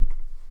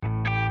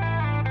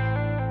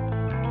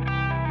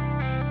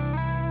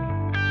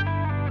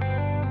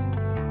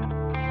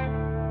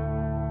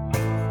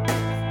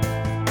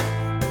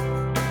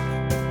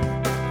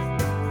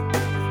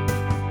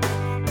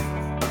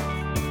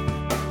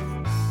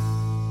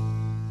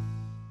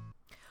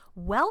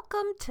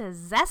Welcome to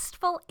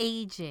Zestful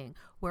Aging,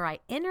 where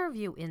I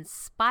interview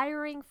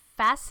inspiring,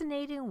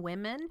 fascinating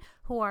women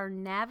who are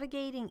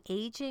navigating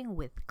aging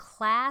with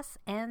class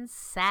and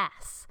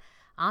sass.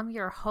 I'm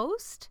your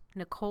host,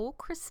 Nicole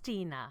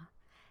Christina.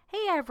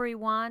 Hey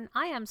everyone,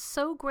 I am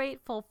so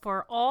grateful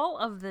for all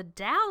of the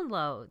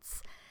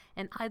downloads,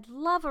 and I'd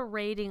love a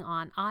rating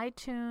on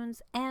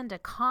iTunes and a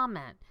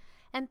comment.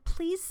 And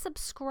please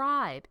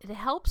subscribe. It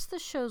helps the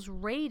show's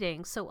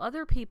rating so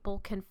other people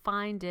can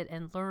find it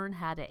and learn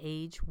how to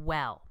age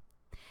well.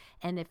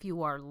 And if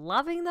you are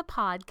loving the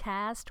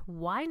podcast,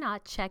 why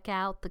not check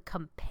out the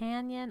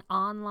companion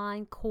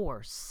online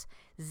course,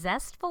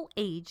 Zestful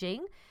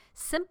Aging,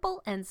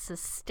 Simple and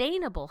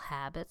Sustainable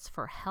Habits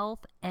for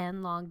Health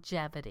and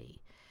Longevity.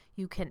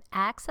 You can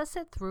access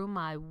it through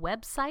my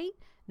website,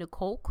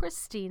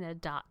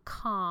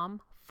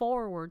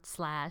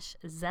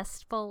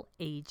 NicoleChristina.com/Zestful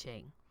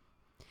Aging.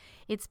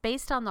 It's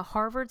based on the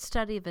Harvard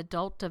study of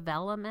adult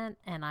development,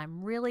 and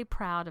I'm really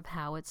proud of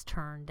how it's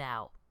turned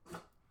out.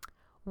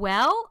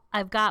 Well,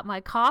 I've got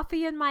my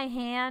coffee in my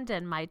hand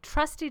and my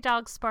trusty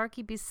dog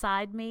Sparky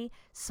beside me,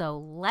 so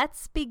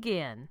let's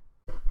begin.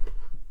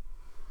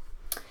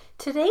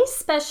 Today's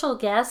special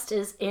guest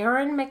is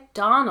Erin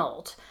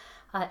McDonald.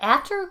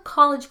 After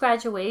college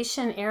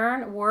graduation,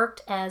 Erin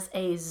worked as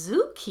a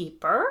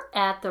zookeeper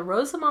at the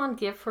Rosamond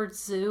Gifford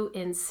Zoo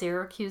in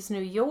Syracuse,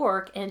 New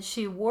York, and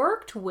she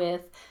worked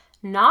with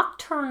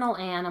nocturnal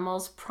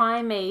animals,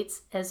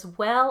 primates, as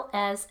well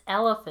as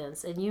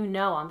elephants. And you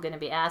know I'm going to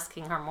be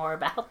asking her more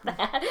about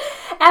that.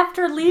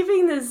 After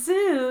leaving the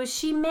zoo,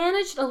 she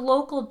managed a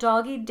local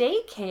doggy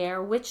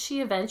daycare, which she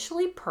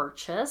eventually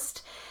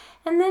purchased.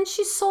 And then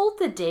she sold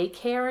the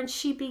daycare and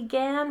she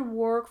began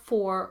work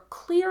for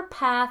Clear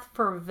Path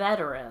for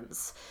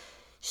Veterans.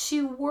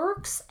 She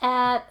works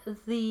at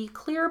the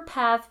Clear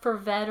Path for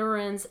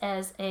Veterans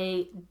as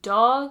a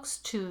Dogs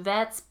to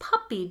Vets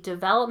Puppy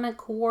Development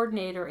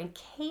Coordinator and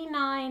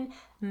Canine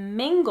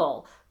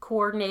Mingle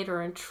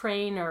Coordinator and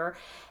Trainer.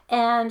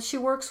 And she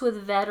works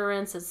with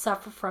veterans that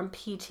suffer from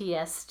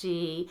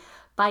PTSD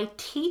by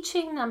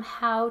teaching them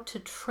how to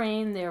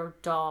train their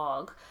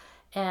dog.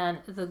 And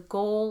the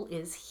goal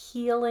is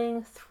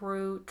healing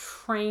through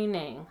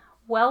training.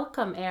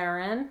 Welcome,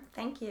 Erin.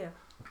 Thank you.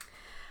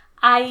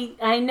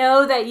 I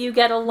know that you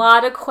get a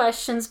lot of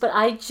questions, but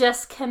I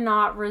just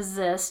cannot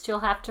resist.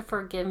 You'll have to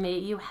forgive me.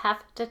 You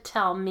have to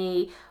tell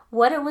me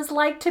what it was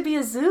like to be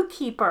a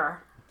zookeeper.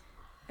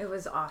 It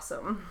was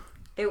awesome.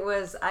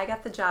 I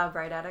got the job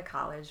right out of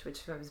college,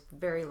 which I was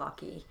very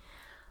lucky.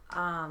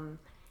 And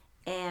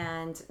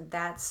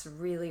that's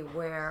really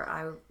where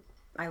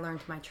I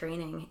learned my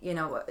training. You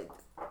know,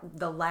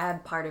 the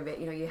lab part of it,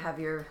 you know, you have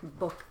your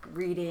book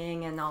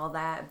reading and all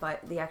that,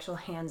 but the actual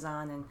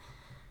hands-on and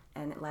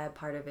lab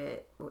part of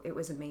it, it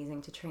was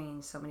amazing to train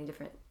so many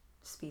different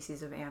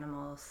species of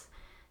animals.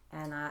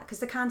 And because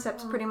the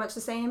concept's pretty much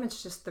the same,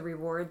 it's just the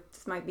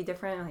rewards might be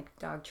different, like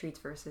dog treats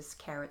versus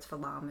carrots for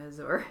llamas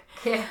or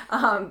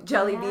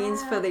jelly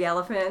beans for the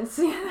elephants,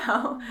 you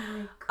know.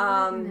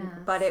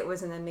 But it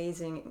was an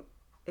amazing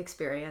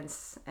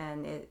experience,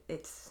 and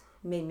it's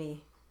made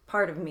me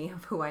part of me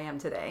of who I am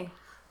today.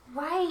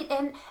 Right.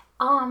 And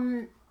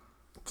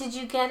did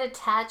you get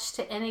attached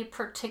to any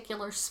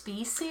particular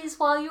species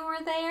while you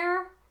were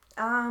there?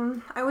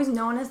 I was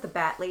known as the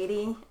bat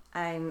lady.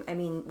 I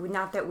mean,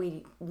 not that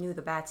we knew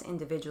the bats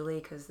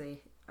individually because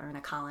they are in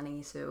a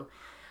colony,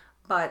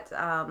 but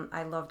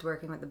I loved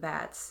working with the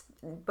bats.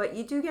 But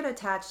you do get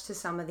attached to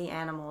some of the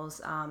animals,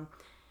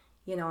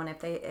 you know, and if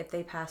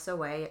they pass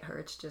away, it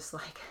hurts just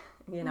like,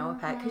 you know, a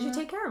pet, because you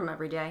take care of them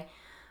every day.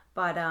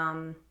 But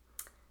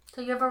so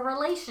you have a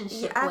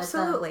relationship with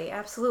them.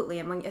 Absolutely.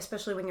 And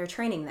especially when you're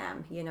training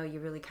them, you know, you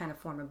really kind of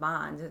form a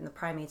bond, and the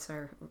primates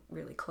are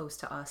really close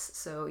to us.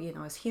 So, you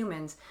know, as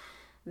humans,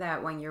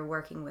 that when you're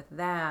working with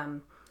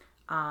them,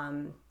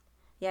 you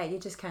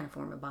just kind of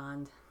form a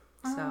bond.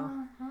 So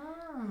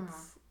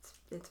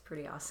it's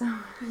pretty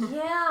awesome.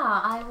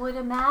 Yeah, I would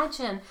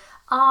imagine.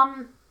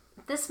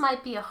 This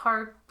might be a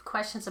hard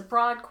question. It's a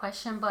broad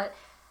question, but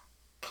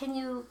Can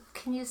you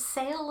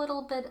say a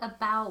little bit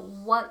about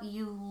what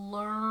you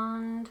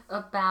learned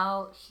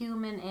about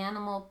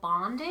human-animal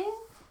bonding?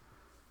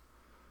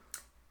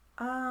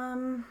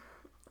 From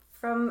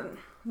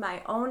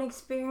my own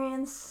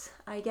experience,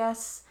 I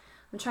guess,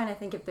 I'm trying to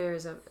think if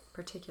there's a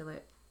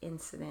particular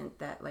incident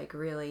that like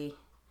really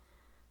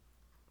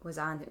was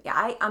on.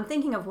 Yeah, I'm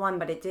thinking of one,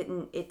 but it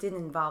didn't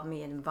involve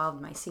me. It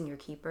involved my senior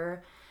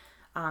keeper.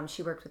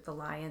 She worked with the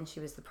lions.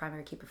 She was the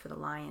primary keeper for the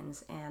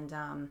lions,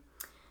 and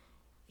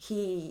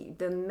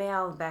the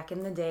male back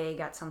in the day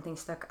got something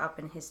stuck up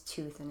in his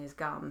tooth and his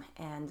gum,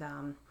 and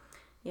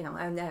you know,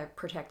 and that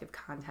protective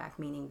contact,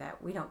 meaning that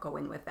we don't go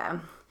in with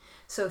them.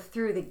 So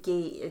through the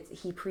gate,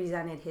 he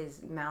presented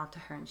his mouth to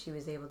her, and she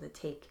was able to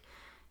take,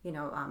 you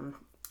know,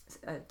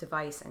 a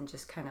device and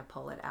just kind of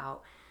pull it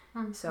out.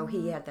 Mm-hmm. So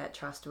he had that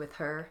trust with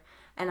her,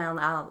 and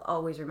I'll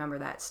always remember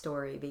that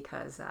story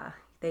because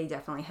they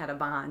definitely had a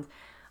bond.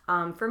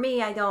 For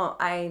me,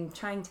 I'm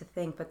trying to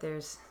think, but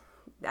there's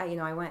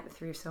I went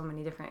through so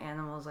many different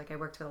animals. Like I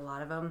worked with a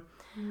lot of them.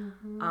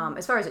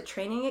 As far as a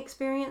training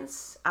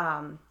experience,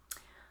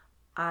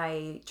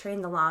 I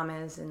trained the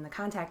llamas in the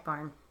contact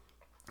barn,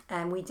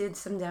 and we did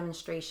some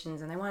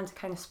demonstrations, and I wanted to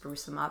kind of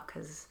spruce them up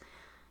because,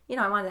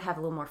 I wanted to have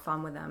a little more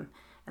fun with them.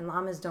 And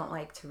llamas don't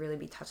like to really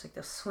be touched. Like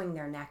they'll swing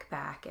their neck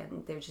back,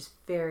 and they're just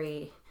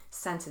very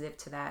sensitive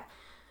to that.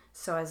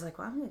 So I was like,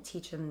 well, I'm going to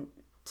teach them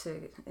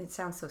to, it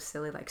sounds so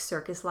silly, like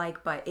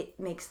circus-like, but it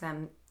makes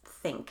them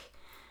think.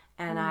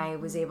 And I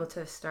was able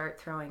to start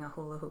throwing a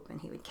hula hoop, and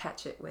he would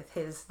catch it with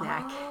his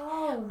neck.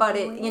 Oh, but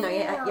it, you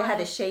had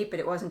to shape it.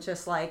 It wasn't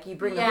just like you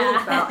bring the hula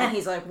hoop out, and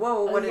he's like,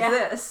 whoa, what is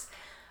this?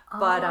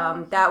 But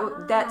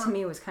that to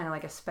me was kind of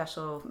like a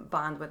special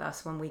bond with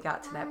us when we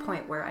got to that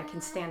point where I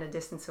can stand a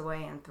distance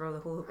away and throw the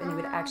hula hoop, and he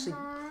would actually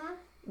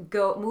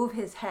move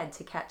his head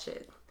to catch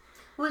it.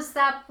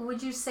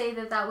 Would you say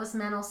that was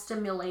mental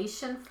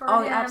stimulation for him?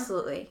 Oh,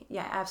 absolutely.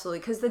 Yeah, absolutely.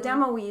 Because the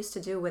demo we used to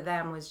do with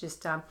them was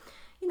just,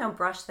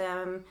 brush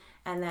them,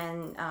 and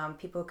then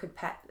people could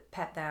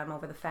pet them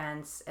over the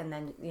fence, and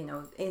then,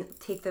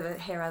 take the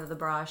hair out of the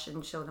brush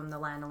and show them the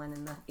lanolin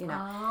and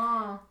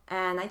Oh.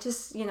 And I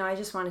just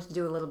wanted to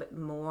do a little bit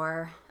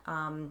more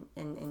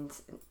in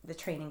the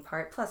training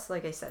part. Plus,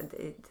 like I said,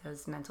 it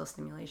does mental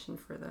stimulation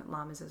for the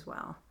llamas as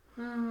well.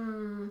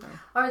 So.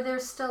 Are there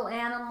still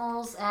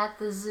animals at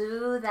the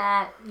zoo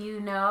that you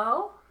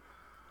know?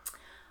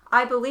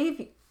 I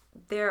believe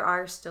there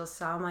are still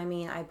some. I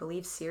mean, I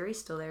believe Siri's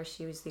still there.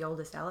 She was the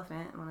oldest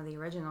elephant, one of the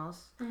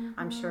originals.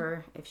 I'm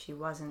sure if she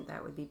wasn't,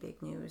 that would be big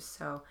news.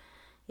 So,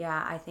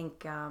 yeah, I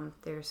think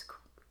there's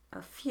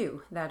a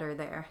few that are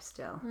there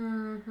still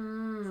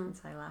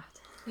since I left.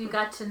 You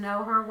got to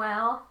know her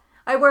well?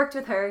 I worked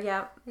with her,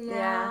 yep.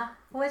 Yeah.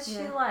 What's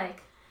she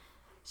like?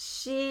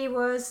 She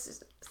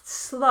was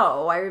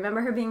slow. I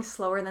remember her being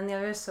slower than the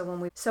others. So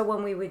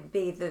when we would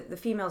be, the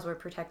females were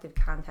protected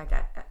contact.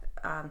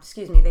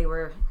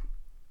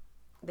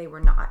 They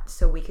were not.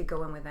 So we could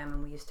go in with them,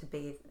 and we used to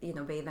bathe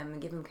them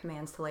and give them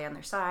commands to lay on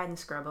their side and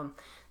scrub them.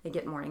 They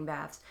get morning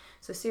baths.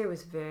 So Siri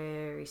was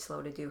very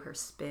slow to do her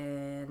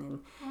spin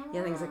and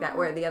things like that,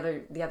 where the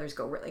others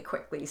go really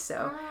quickly.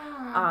 So,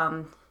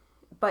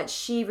 but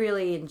she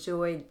really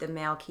enjoyed the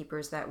male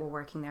keepers that were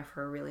working there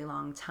for a really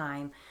long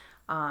time.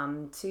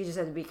 So you just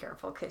had to be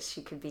careful because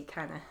she could be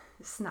kind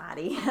of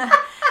snotty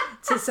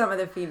to some of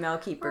the female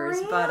keepers.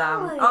 Really?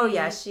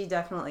 But she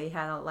definitely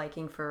had a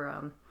liking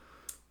for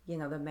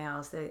the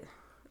males that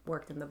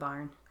worked in the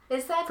barn.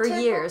 Is that for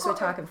typical? Years? We're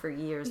talking for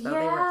years though. Yeah.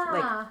 They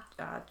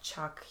were like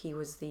Chuck. He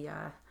was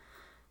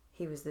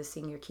the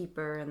senior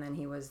keeper, and then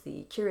he was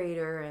the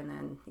curator, and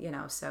then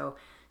so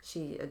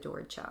she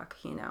adored Chuck.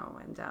 And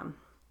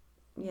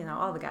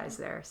all the guys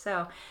there.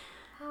 So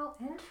how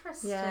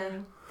interesting. Yeah.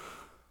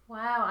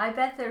 Wow, I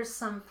bet there's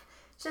some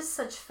just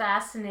such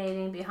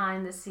fascinating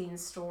behind the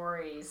scenes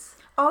stories.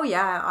 Oh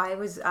yeah, I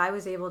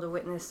was able to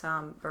witness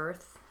a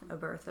birth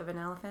of an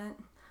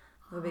elephant,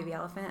 a baby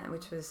elephant,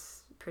 which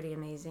was pretty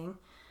amazing.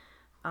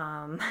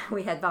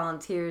 We had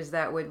volunteers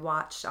that would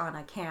watch on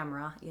a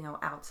camera,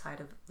 outside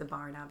of the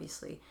barn,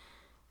 obviously.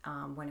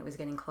 When it was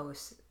getting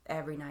close,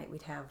 every night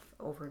we'd have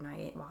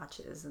overnight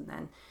watches, and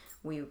then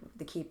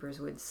the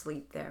keepers would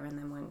sleep there, and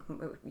then when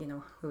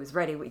it was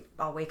ready, we'd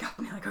all wake up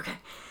and be like, okay.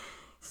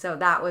 So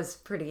that was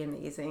pretty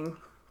amazing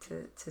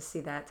to see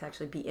that, to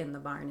actually be in the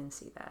barn and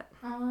see that.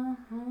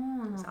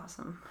 It was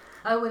awesome.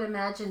 I would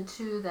imagine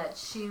too that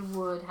she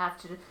would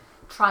have to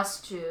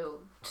trust you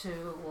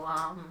to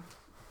allow.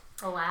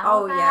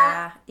 Oh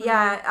that.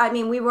 yeah. I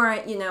mean, we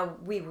weren't.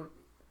 We would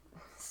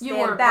You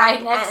were back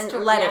right next and to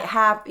let yeah. it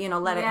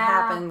happen. Let it Yeah.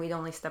 happen. We'd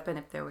only step in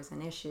if there was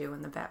an issue,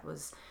 and the vet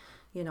was,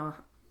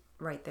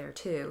 right there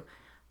too.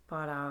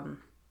 But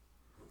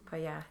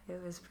yeah,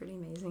 it was a pretty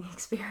amazing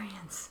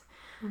experience.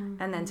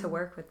 And then to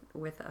work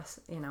with us,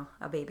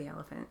 a baby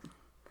elephant.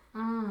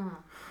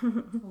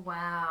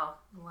 Wow,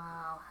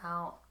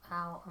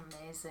 how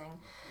amazing!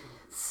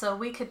 So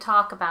we could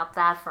talk about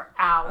that for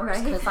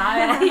hours because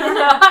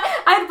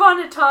I'd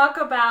want to talk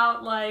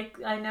about, like,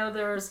 I know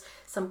there's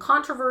some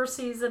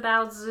controversies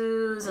about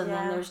zoos, and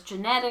then there's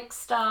genetic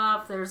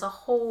stuff. There's a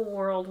whole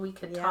world we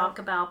could talk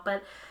about,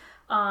 but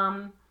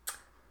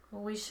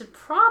we should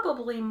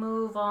probably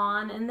move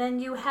on. And then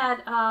you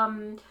had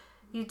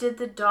you did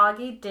the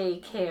doggy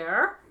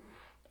daycare,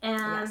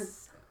 and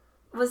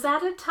was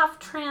that a tough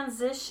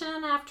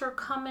transition after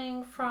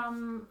coming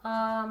from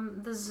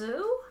the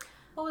zoo?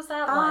 What was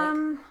that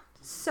like?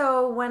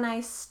 So when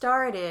I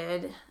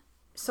started,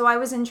 I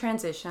was in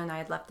transition. I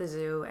had left the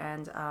zoo,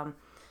 and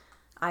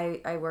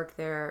I worked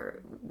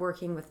there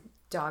working with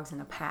dogs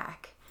in a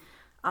pack.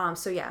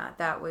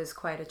 That was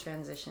quite a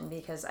transition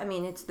because,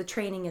 it's the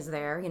training is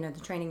there, the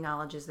training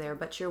knowledge is there,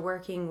 but you're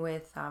working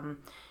with,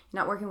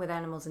 not working with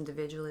animals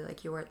individually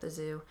like you were at the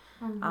zoo.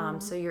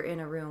 So you're in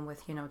a room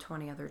with,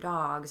 20 other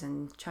dogs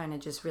and trying to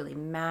just really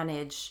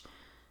manage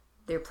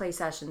their play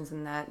sessions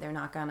and that they're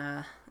not going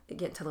to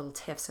get into little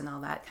tiffs and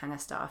all that kind of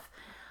stuff.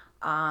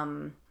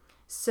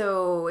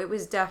 So it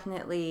was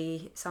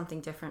definitely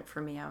something different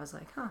for me. I was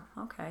like,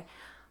 okay.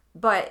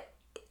 But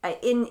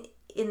in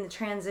in the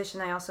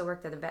transition, I also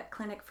worked at a vet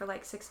clinic for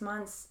like 6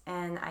 months,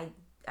 and I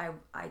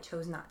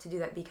chose not to do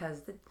that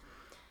because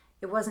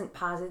it wasn't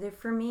positive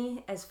for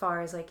me as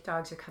far as like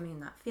dogs are coming and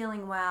not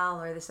feeling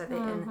well or this or that.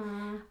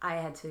 And I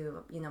had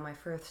to, my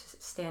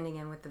first standing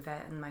in with the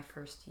vet and my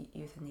first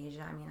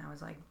euthanasia, I mean, I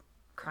was like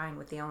crying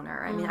with the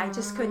owner. I mean, I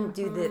just couldn't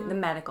do the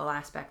medical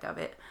aspect of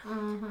it.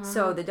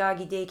 So the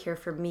doggy daycare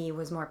for me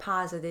was more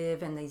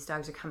positive, and these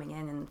dogs are coming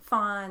in and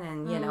fun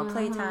and,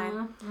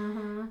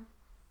 playtime.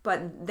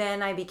 But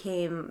then I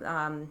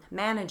became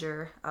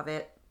manager of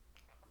it.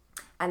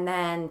 And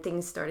then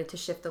things started to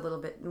shift a little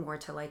bit more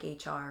to like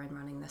HR and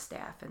running the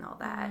staff and all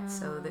that.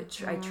 So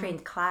I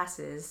trained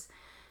classes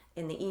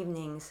in the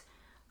evenings,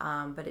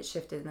 but it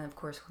shifted. And then, of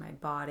course, when I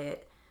bought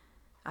it,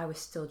 I was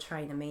still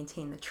trying to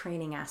maintain the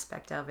training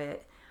aspect of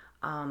it.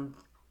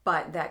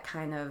 But that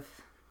kind of,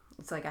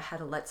 it's like I had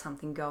to let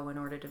something go in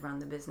order to run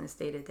the business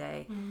day to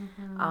day.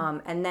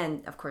 And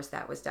then, of course,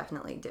 that was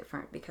definitely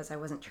different because I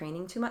wasn't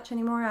training too much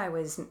anymore. I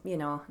was,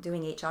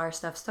 doing HR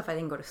stuff I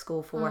didn't go to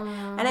school for.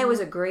 And it was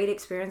a great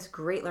experience,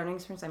 great learning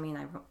experience. I mean,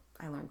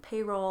 I learned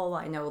payroll.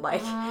 I know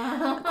like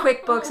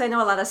QuickBooks. I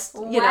know a lot of,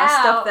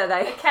 stuff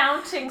that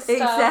accounting stuff.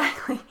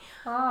 Exactly.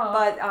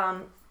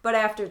 But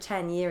after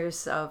 10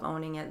 years of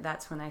owning it,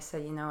 that's when I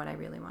said, you know what, I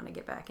really want to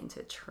get back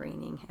into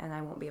training, and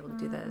I won't be able to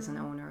do that as an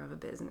owner of a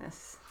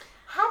business.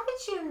 How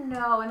did you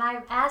know, and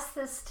I've asked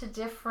this to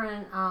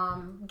different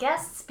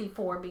guests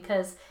before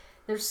because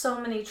there's so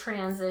many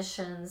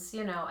transitions,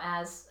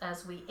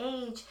 as we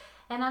age,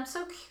 and I'm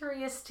so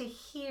curious to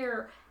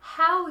hear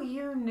how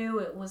you knew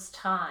it was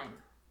time.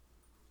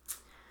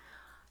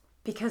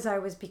 Because I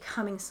was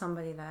becoming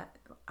somebody that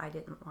I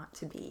didn't want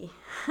to be.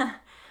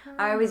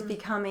 I was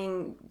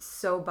becoming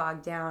so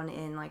bogged down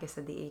in, like I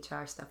said, the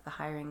HR stuff, the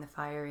hiring, the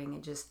firing,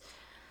 and just,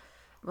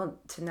 I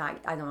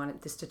don't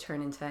want this to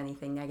turn into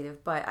anything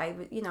negative, but I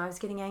was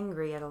getting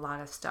angry at a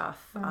lot of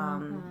stuff,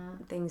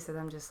 things that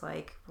I'm just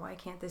like, why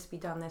can't this be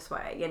done this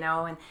way,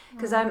 and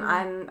because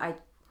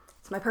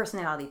it's my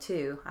personality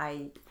too.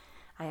 I'm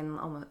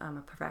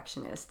a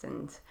perfectionist,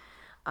 and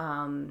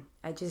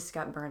I just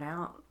got burnt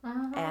out,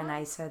 and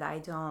I said, I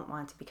don't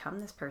want to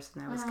become this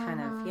person. I was kind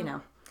of,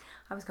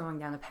 I was going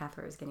down a path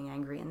where I was getting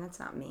angry, and that's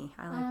not me.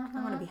 I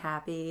want to be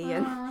happy,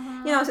 and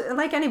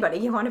like anybody,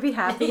 you want to be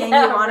happy and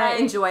you want to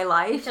enjoy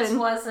life. It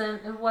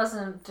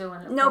wasn't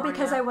doing it. No,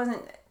 because I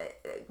wasn't.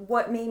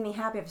 What made me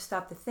happy? I've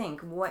stopped to think.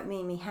 What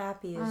made me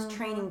happy is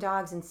training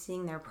dogs and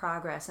seeing their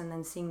progress, and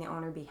then seeing the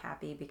owner be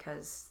happy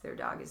because their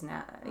dog is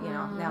now,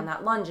 now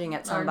not lunging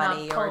at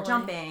somebody or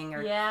jumping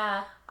or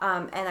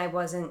and I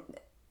wasn't.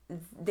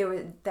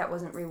 That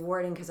wasn't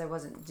rewarding because I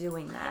wasn't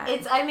doing that.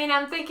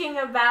 I'm thinking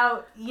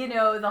about,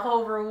 the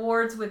whole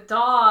rewards with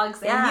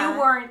dogs, and you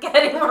weren't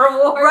getting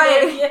rewarded.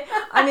 Right.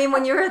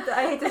 When you're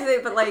I hate to say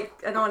it, but like,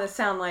 I don't want to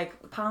sound like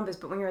pompous,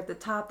 but when you're at the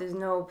top, there's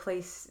no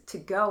place to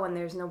go, and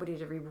there's nobody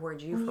to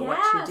reward you for what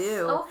you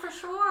do. Oh, for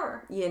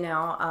sure.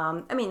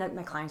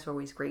 My clients were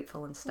always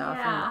grateful and stuff.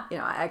 Yeah.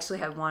 And, I actually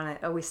have one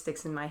that always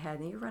sticks in my head,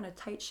 and you run a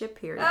tight ship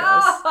here, he goes.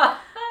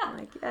 I'm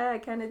like, yeah, I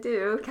kind of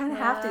do. Kind of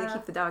have to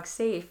keep the dog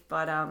safe,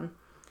 but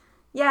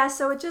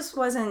so it just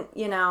wasn't,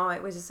 I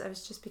was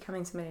just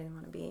becoming somebody I didn't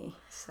want to be.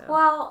 So.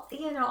 Well,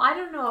 I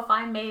don't know if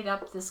I made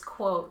up this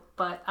quote,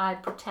 but I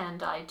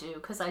pretend I do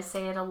because I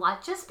say it a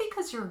lot. Just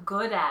because you're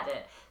good at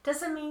it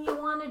doesn't mean you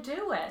want to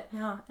do it.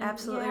 No,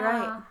 absolutely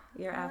right.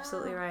 You're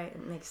absolutely right.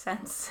 It makes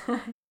sense.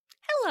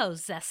 Hello,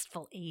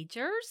 Zestful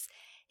Agers.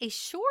 A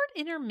short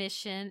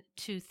intermission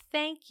to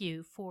thank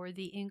you for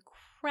the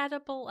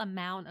incredible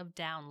amount of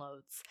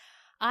downloads.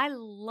 I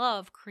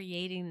love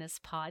creating this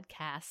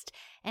podcast,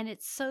 and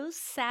it's so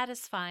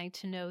satisfying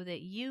to know that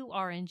you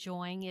are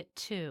enjoying it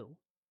too.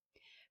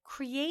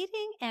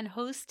 Creating and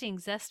hosting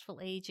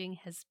Zestful Aging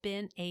has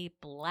been a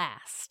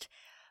blast,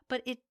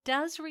 but it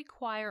does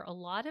require a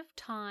lot of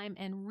time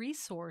and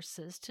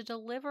resources to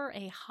deliver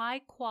a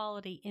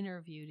high-quality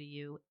interview to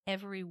you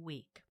every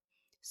week.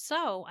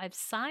 So I've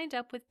signed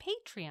up with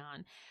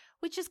Patreon,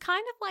 which is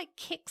kind of like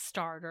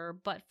Kickstarter,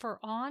 but for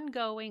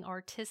ongoing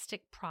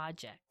artistic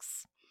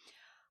projects.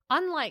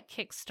 Unlike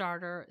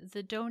Kickstarter,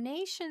 the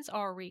donations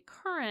are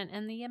recurrent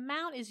and the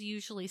amount is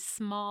usually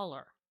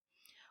smaller.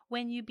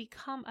 When you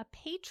become a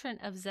patron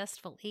of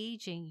Zestful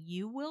Aging,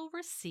 you will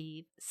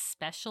receive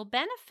special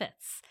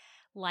benefits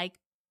like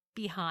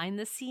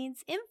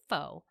behind-the-scenes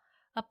info,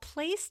 a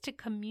place to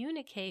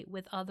communicate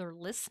with other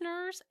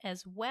listeners,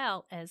 as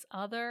well as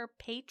other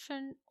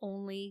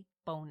patron-only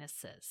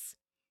bonuses.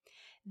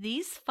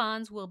 These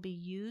funds will be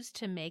used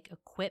to make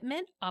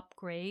equipment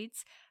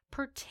upgrades,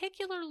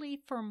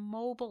 particularly for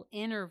mobile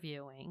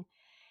interviewing,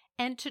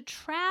 and to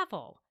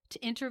travel to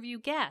interview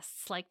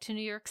guests, like to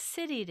New York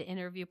City to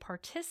interview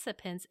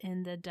participants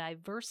in the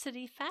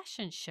Diversity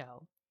Fashion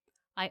Show.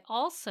 I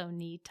also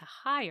need to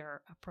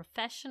hire a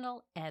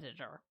professional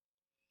editor.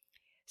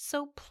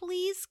 So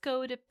please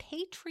go to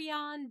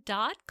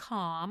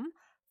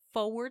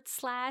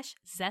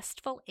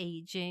patreon.com/Zestful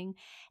Aging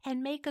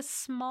and make a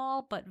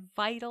small but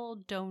vital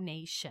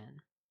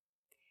donation.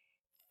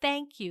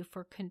 thank you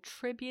for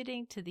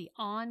contributing to the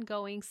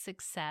ongoing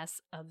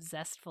success of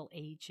Zestful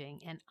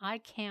Aging, and I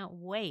can't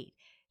wait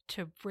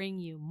to bring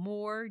you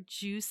more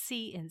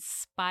juicy,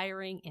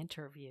 inspiring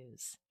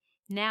interviews.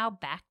 Now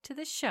back to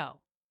the show.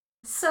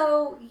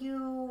 So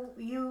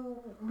you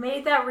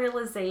made that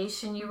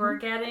realization. You were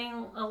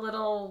getting a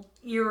little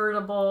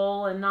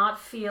irritable and not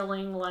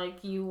feeling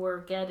like you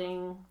were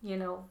getting,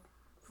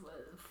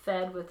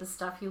 fed with the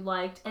stuff you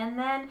liked. And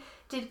then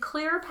did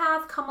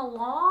ClearPath come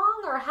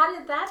along, or how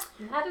did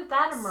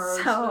that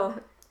emerge?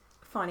 So,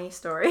 funny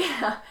story.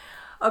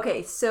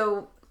 Okay,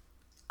 so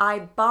I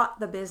bought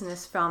the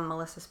business from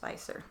Melissa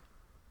Spicer.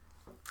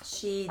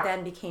 She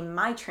then became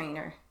my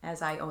trainer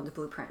as I owned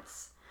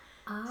Blueprints.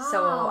 Oh.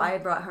 So I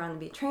brought her on to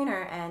be a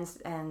trainer, and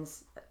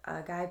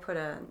a guy put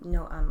a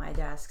note on my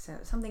desk,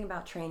 said something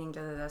about training,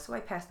 So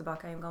I passed the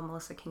buck. I go,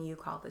 Melissa, can you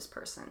call this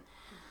person?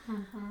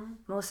 Mm-hmm.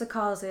 Melissa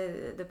calls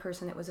it the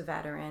person that was a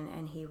veteran,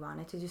 and he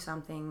wanted to do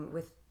something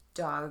with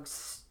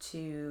dogs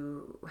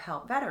to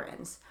help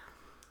veterans.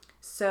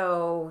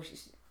 So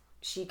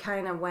she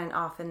kind of went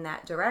off in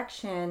that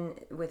direction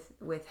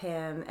with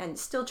him, and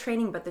still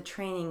training, but the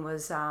training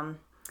was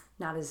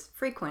not as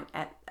frequent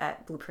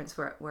at Blueprints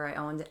where I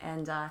owned.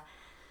 And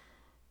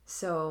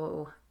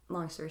so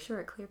long story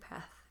short,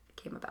 ClearPath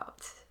came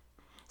about.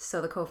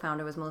 So the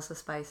co-founder was Melissa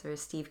Spicer,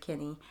 Steve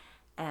Kinney,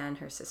 and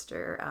her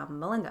sister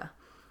Melinda.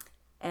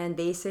 And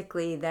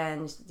basically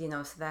then,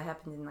 so that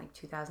happened in like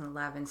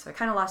 2011. So I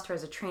kind of lost her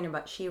as a trainer,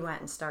 but she went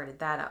and started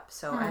that up.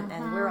 So,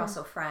 and we're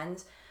also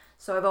friends.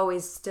 So I've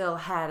always still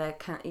had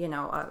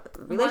a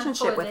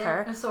relationship with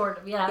her. Sort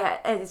of, yeah.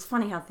 Yeah, it's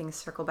funny how things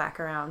circle back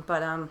around.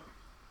 But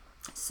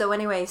so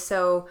anyway,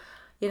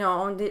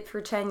 owned it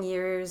for 10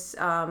 years,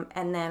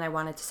 and then I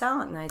wanted to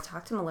sell it, and I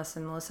talked to Melissa,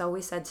 and Melissa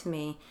always said to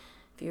me,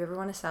 if you ever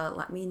want to sell it,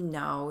 let me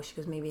know. She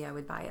goes, maybe I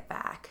would buy it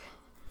back.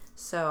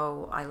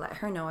 So I let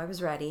her know I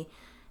was ready,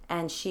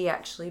 and she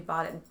actually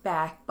bought it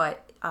back,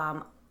 but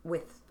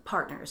with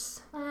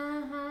partners,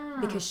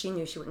 because she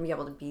knew she wouldn't be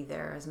able to be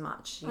there as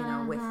much,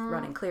 with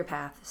running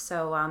ClearPath.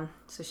 So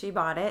she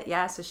bought it.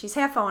 Yeah, so she's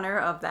half owner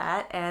of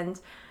that, and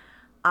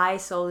I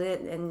sold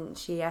it, and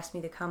she asked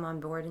me to come on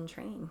board and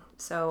train.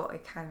 So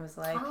it kind of was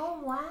like, oh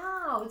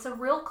wow, it's a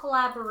real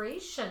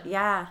collaboration.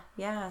 Yeah.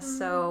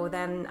 So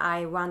then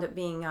I wound up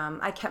being,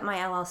 I kept my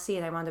LLC,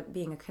 and I wound up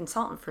being a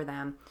consultant for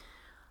them.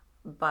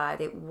 But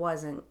it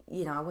wasn't,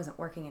 I wasn't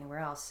working anywhere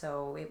else,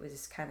 so it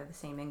was kind of the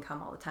same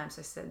income all the time.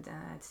 So I said,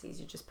 it's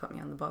easier, just put me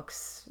on the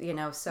books,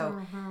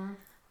 So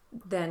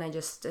then I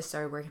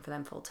started working for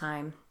them full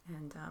time,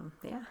 and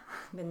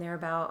been there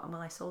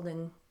I sold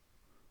in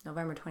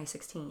November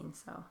 2016,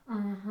 so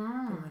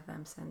been with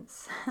them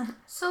since.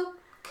 So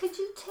could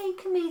you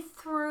take me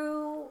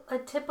through a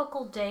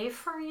typical day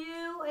for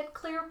you at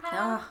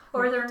ClearPath?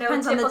 Or are there no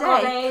typical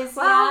days?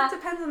 Well, it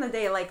depends on the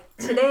day. Like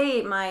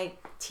today, my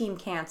team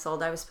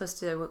canceled. I was supposed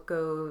to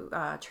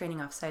go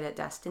training off site at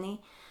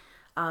Destiny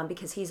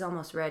because he's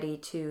almost ready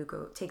to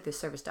go take the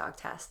service dog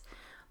test,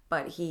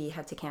 but he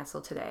had to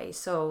cancel today.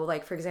 So,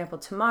 like for example,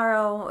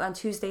 tomorrow on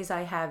Tuesdays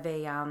I have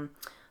a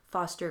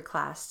foster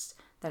class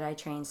that I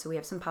train. So we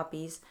have some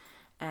puppies,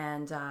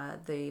 and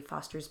the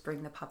fosters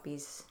bring the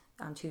puppies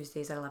on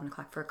Tuesdays at 11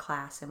 o'clock for a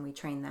class, and we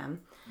train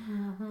them.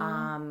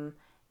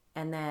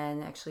 And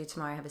then actually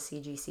tomorrow I have a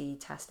CGC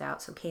test out.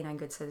 So Canine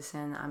Good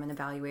Citizen, I'm an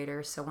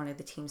evaluator. So one of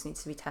the teams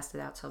needs to be tested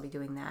out. So I'll be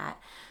doing that.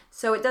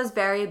 So it does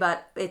vary,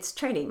 but it's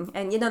training.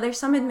 And, there's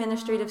some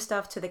administrative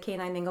stuff to the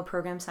Canine Mingle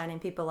program, signing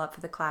people up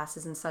for the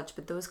classes and such.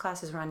 But those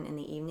classes run in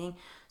the evening.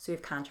 So we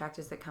have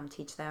contractors that come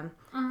teach them,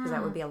 because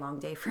that would be a long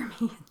day for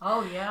me.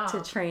 Oh, yeah.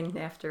 To train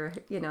after,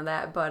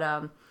 that.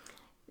 But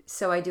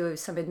so I do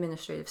some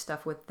administrative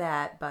stuff with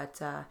that,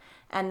 but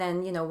and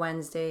then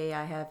Wednesday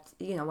I have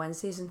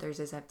Wednesdays and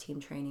Thursdays I have team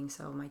training,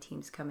 so my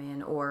teams come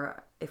in,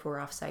 or if we're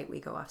off site we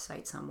go off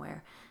site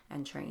somewhere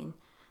and train.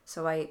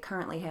 So I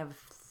currently have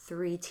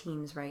 3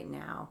 teams right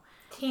now.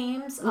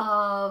 Teams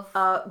of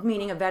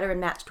meaning a veteran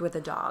matched with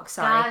a dog.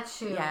 Sorry.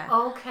 Got you. Yeah.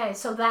 Okay,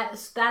 so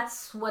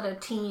that's what a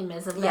team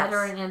is, a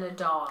veteran and a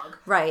dog.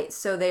 Right.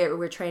 So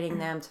we're training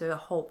them to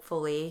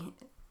hopefully,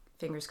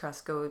 fingers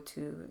crossed, go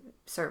to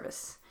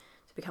service.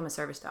 Become a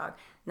service dog.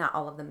 Not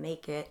all of them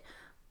make it,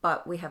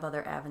 but we have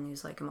other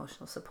avenues like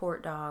emotional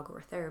support dog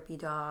or therapy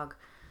dog.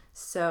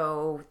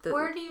 So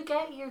where do you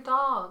get your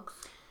dogs?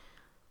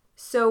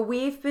 So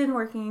we've been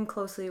working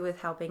closely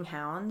with Helping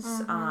Hounds.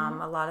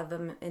 A lot of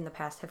them in the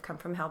past have come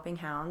from Helping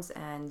Hounds,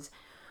 and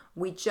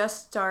we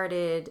just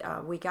started,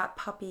 we got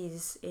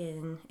puppies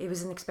it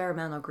was an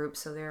experimental group,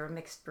 so they're a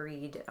mixed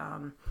breed.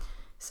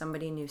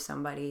 Somebody knew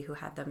somebody who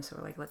had them, so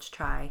we're like, let's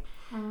try.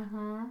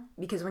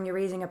 Because when you're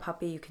raising a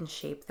puppy, you can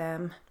shape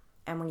them.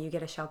 And when you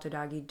get a shelter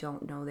dog, you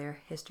don't know their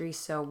history.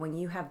 So when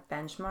you have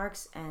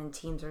benchmarks, and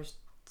teams are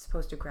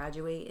supposed to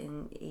graduate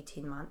in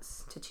 18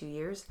 months to 2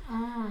 years,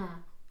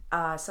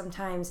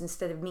 sometimes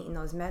instead of meeting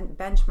those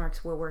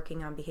benchmarks, we're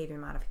working on behavior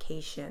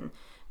modification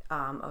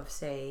of,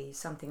 say,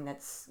 something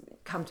that's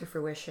come to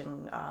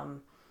fruition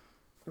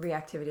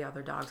reactivity of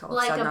other dogs all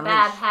like of a sudden a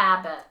bad unleash.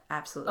 habit.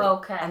 Absolutely.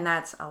 Okay. And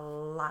that's a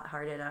lot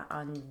harder to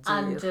undo.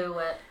 Undo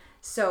it.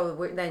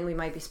 So then we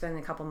might be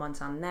spending a couple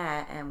months on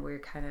that, and we're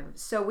kind of,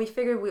 so we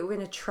figured we were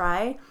going to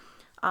try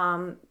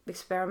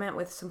experiment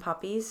with some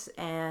puppies,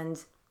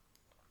 and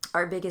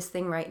our biggest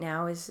thing right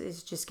now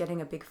is just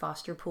getting a big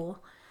foster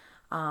pool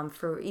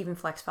for even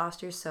flex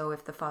fosters. So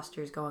if the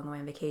foster is going away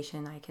on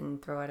vacation, I can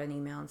throw out an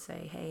email and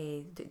say,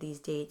 hey, these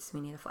dates,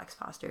 we need a flex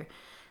foster.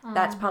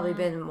 That's probably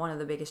been one of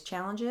the biggest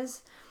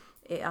challenges,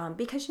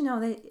 because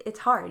it's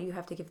hard. You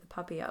have to give the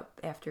puppy up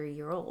after a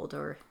year old,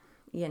 or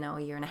a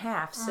year and a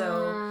half.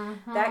 So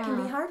that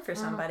can be hard for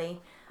somebody.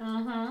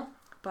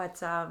 But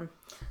so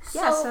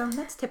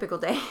that's a typical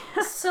day.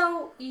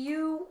 So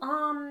you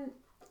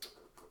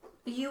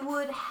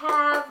would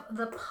have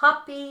the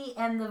puppy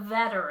and the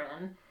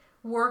veteran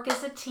work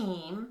as a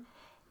team,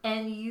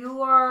 and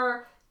you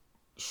are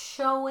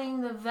showing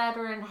the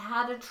veteran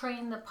how to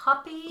train the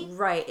puppy.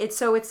 Right.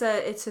 It's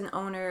an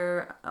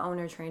owner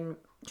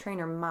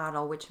trainer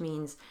model, which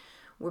means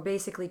we're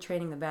basically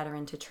training the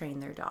veteran to train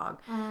their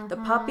dog. The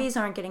puppies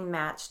aren't getting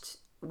matched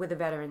with a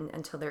veteran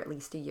until they're at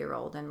least a year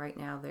old, and right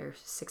now they're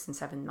 6 and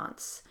 7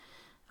 months.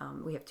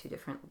 We have 2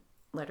 different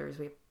litters.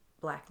 We have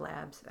black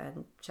labs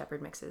and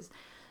shepherd mixes.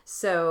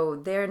 So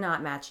they're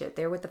not matched yet.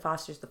 They're with the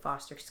fosters. The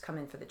fosters come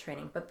in for the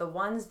training. But the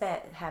ones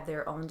that have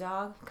their own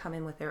dog come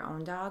in with their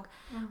own dog,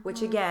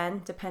 which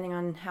again, depending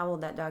on how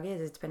old that dog is,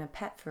 it's been a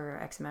pet for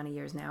X amount of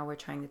years now. We're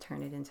trying to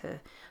turn it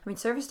into,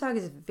 service dog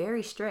is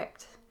very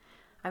strict.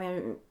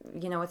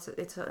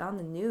 It's on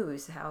the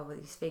news how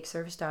these fake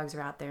service dogs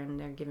are out there and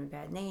they're given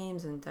bad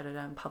names and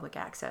in public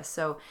access.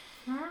 So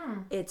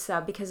it's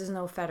because there's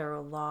no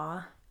federal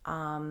law.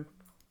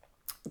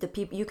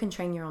 You can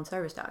train your own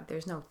service dog.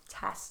 There's no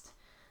test.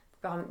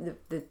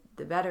 The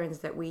veterans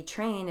that we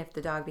train, if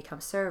the dog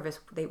becomes service,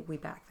 we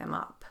back them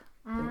up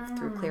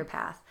through Clear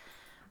Path.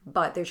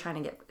 But they're trying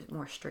to get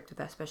more strict with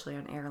that, especially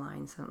on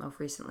airlines. I don't know if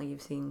recently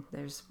you've seen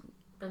there's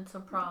been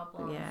some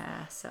problems.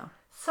 Yeah,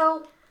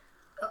 So,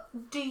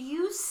 do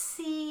you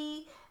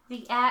see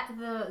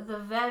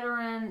the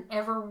veteran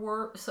ever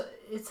work? So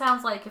it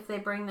sounds like if they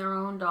bring their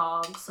own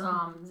dogs,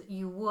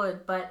 you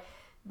would. But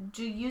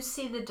do you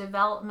see the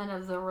development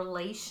of the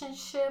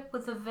relationship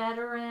with the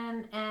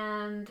veteran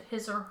and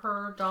his or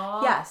her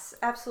dog? Yes,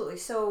 absolutely.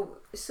 So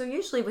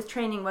usually with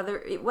training, whether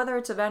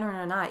it's a veteran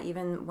or not,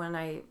 even when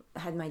I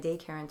had my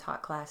daycare and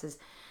taught classes,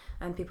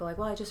 and people are like,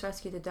 well, I just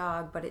rescued a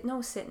dog, but it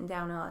knows sitting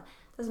down.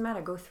 Doesn't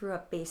matter. Go through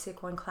a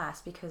basic one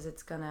class because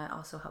it's gonna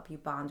also help you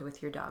bond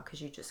with your dog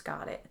because you just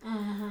got it.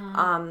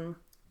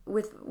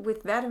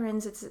 With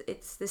veterans,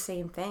 it's the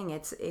same thing.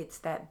 It's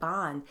that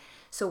bond.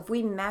 So if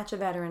we match a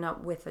veteran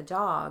up with a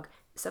dog,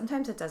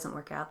 sometimes it doesn't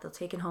work out. They'll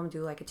take it home,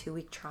 do like a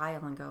 2-week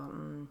trial, and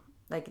go,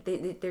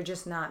 they're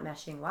just not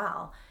meshing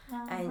well.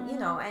 And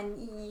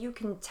and you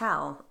can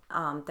tell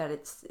that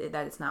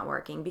it's not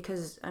working,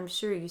 because I'm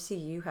sure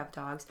you have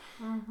dogs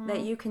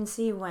that you can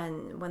see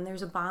when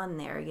there's a bond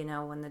there.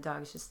 When the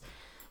dog's just,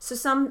 so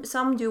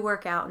some do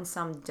work out and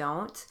some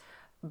don't,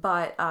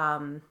 but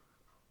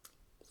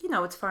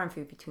it's far and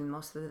few between.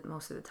 Most of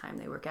the time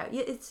they work out.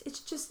 It's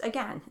just,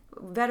 again,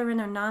 veteran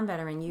or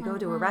non-veteran, you go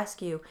to a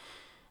rescue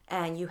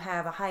and you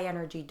have a high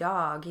energy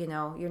dog, you're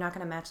not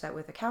going to match that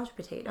with a couch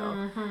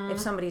potato. If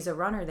somebody's a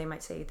runner, they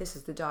might say, this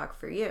is the dog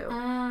for you.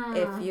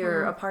 If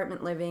you're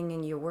apartment living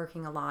and you're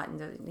working a lot, and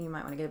you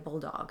might want to get a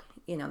bulldog,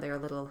 they're a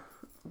little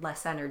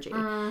less energy.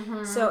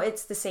 So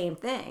it's the same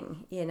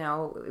thing,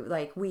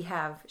 like we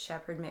have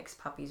shepherd mix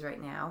puppies right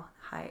now,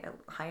 high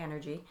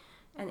energy,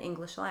 and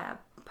English lab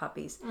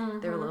puppies.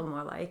 They're a little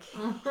more like,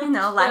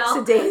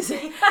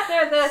 lackadaisy.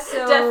 They're the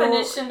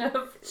definition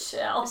of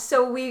shell.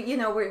 So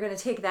we're going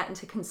to take that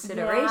into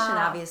consideration,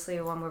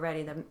 obviously, when we're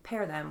ready to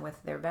pair them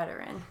with their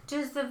veteran.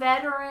 Does the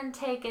veteran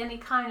take any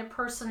kind of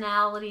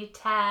personality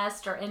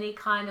test or any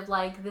kind of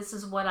this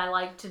is what I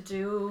like to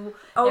do?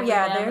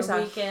 There's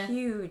a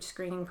huge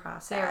screening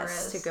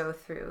process to go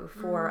through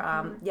for,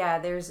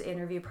 there's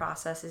interview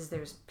processes,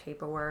 there's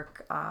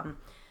paperwork,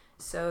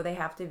 so they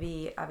have to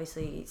be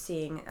obviously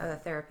seeing a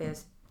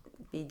therapist,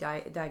 be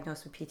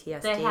diagnosed with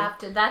PTSD. They have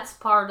to. That's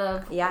part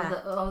of.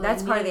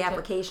 That's part of the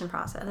application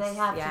process. They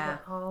have to.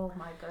 Oh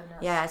my goodness.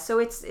 Yeah. So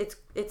it's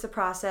a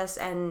process,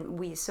 and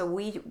we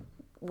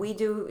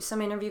do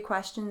some interview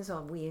questions.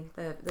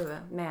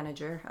 The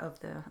manager of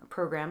the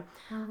program,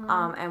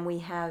 and we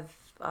have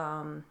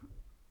I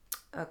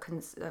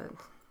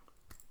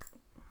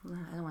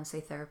don't want to say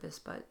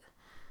therapist, but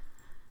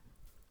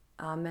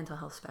a mental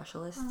health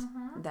specialist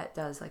that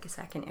does a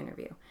second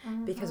interview,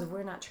 because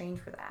we're not trained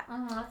for that.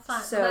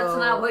 That's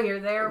not what you're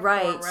there for,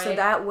 right? So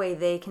that way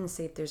they can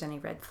see if there's any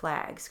red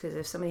flags, because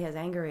if somebody has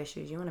anger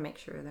issues, you want to make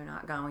sure they're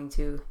not going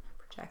to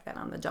project that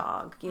on the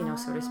dog,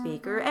 so to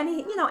speak, or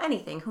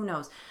anything, who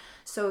knows.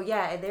 So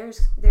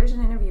there's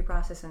an interview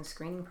process and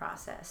screening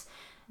process.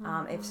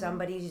 If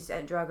somebody's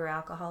at drug or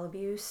alcohol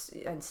abuse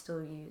and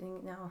still using,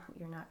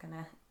 you're not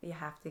gonna, you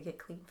have to get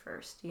clean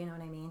first, you know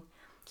what I mean?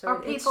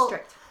 So it's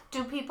strict.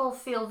 Do people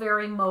feel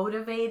very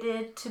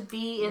motivated to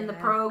be in the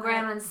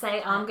program and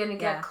say, I'm going to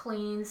get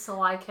clean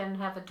so I can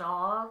have a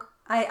dog?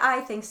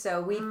 I think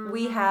so.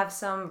 We have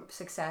some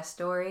success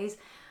stories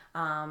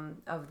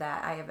of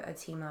that. I have a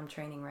team I'm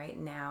training right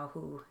now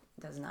who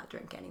does not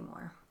drink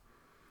anymore.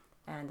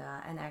 And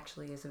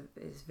actually is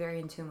very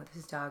in tune with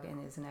his dog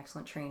and is an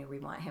excellent trainer. We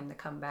want him to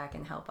come back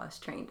and help us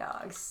train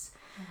dogs.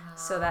 Wow.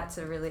 So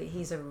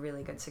he's a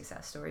really good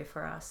success story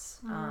for us.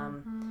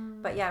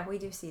 But yeah, we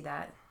do see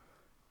that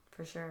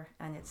for sure.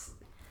 And it's,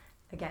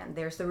 again,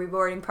 there's the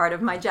rewarding part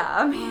of my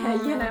job,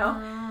 you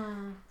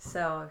know.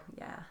 So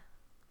yeah.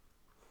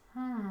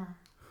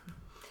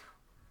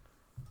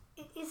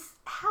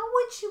 How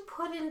would you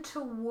put into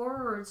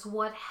words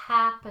what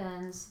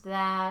happens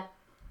that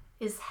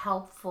is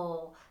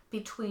helpful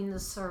between the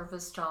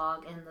service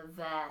dog and the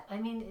vet? I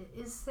mean,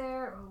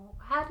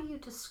 how do you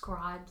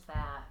describe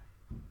that?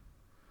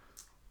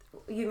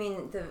 You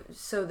mean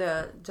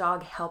the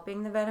dog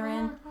helping the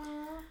veteran?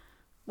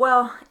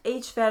 Well,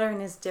 each veteran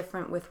is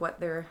different with what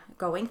they're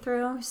going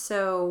through,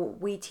 so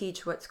we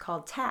teach what's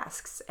called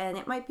tasks, and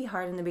it might be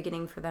hard in the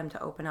beginning for them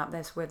to open up.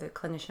 That's where the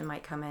clinician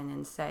might come in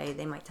and say,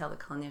 they might tell the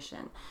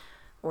clinician,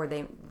 or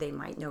they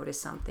might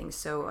notice something.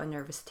 So a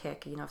nervous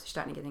tick, if they're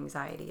starting to get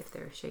anxiety, if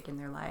they're shaking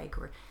their leg,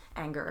 or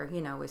anger,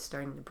 is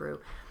starting to brew.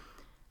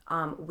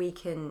 We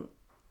can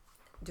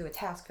do a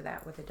task for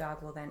that, where the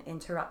dog will then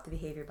interrupt the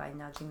behavior by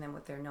nudging them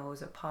with their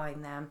nose or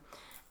pawing them,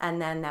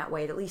 and then that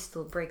way at least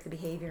they'll break the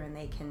behavior and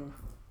they can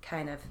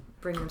kind of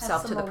bring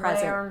themselves to the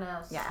present.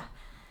 Yeah.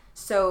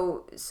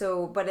 So,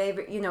 but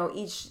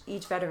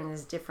each veteran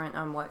is different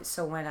on what.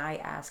 So when I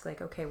ask, like,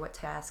 okay, what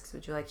tasks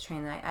would you like to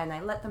train, and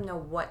I let them know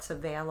what's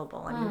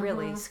available. I mean,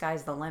 really,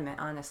 sky's the limit,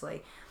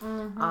 honestly.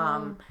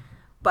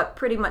 But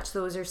pretty much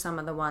those are some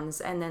of the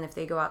ones. And then if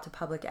they go out to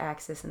public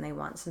access and they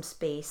want some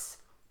space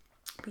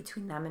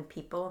between them and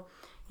people,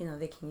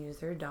 they can use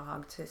their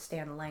dog to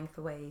stand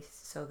lengthways,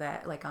 so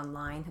that, like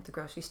online at the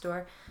grocery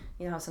store,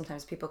 how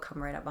sometimes people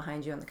come right up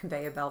behind you on the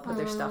conveyor belt, put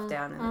their stuff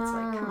down, and it's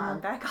like, come on,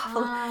 back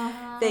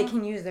off. They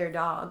can use their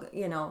dog,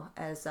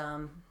 as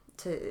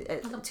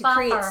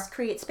to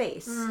create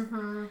space,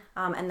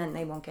 and then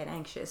they won't get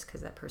anxious because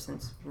that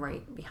person's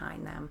right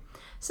behind them.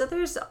 So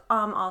there's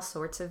all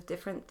sorts of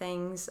different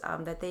things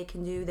that they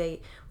can do.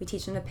 We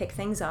teach them to pick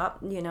things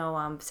up,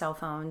 cell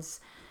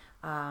phones.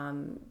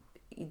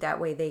 That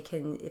way they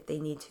can, if they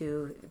need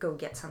to go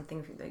get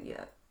something,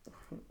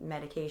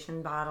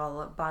 medication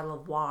bottle, a bottle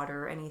of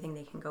water, anything,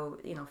 they can go,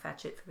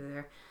 fetch it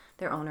for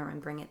their owner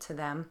and bring it to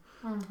them.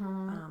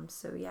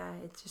 So yeah,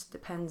 it just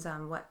depends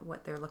on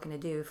what they're looking to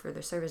do. For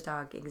their service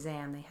dog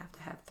exam, they have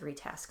to have 3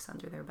 tasks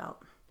under their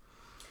belt.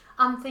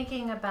 I'm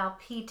thinking about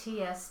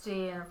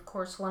PTSD, and of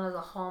course one of the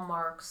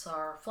hallmarks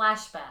are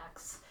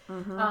flashbacks.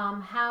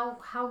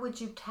 How would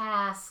you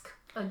task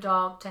a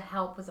dog to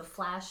help with a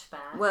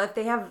flashback? Well, if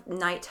they have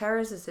night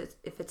terrors,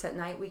 if it's at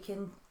night, we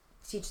can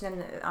teach them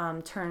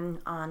to turn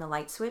on a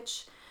light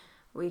switch.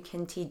 We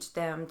can teach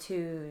them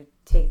to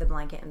take the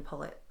blanket and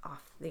pull it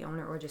off the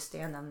owner, or just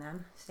stand on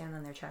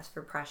their chest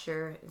for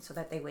pressure so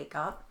that they wake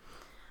up.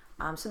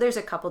 So there's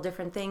a couple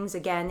different things.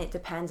 Again, it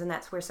depends, and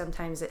that's where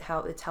sometimes it's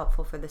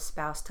helpful for the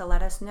spouse to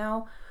let us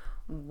know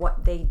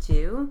what they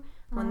do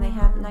when they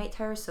have night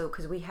terrors. So,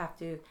 because we have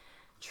to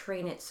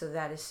train it so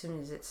that as soon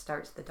as it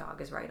starts, the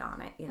dog is right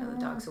on it. The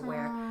dog's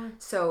aware.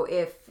 So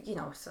if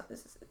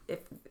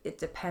it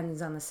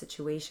depends on the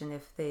situation.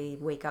 If they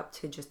wake up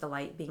to just the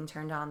light being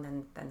turned on,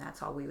 then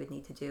that's all we would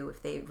need to do.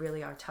 If they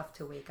really are tough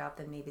to wake up,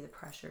 then maybe the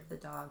pressure of the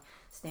dog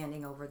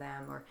standing over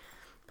them or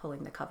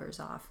pulling the covers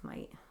off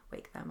might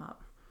wake them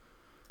up.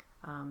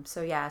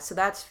 So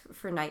that's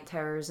for night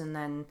terrors. And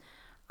then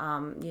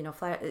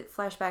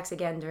flashbacks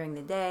again during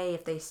the day.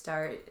 If they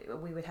start,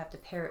 we would have to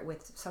pair it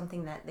with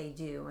something that they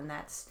do, and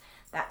that's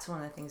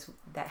one of the things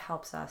that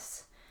helps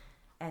us.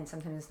 And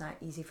sometimes it's not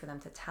easy for them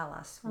to tell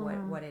us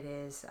what it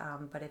is.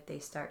 But if they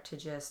start to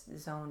just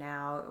zone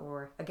out,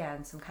 or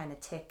again some kind of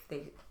tick,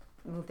 they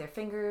move their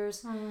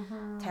fingers,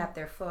 tap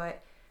their foot,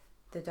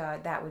 the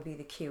dog, that would be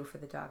the cue for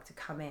the dog to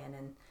come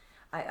in.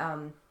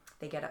 And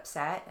they get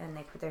upset and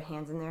they put their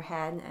hands in their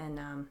head,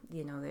 and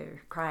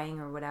they're crying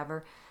or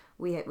whatever.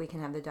 We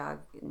can have the dog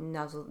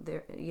nuzzle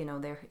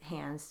their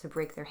hands to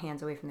break their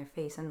hands away from their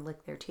face and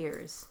lick their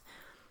tears.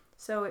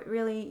 So it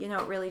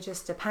really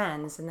just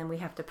depends, and then we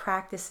have to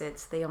practice it.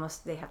 So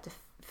they have to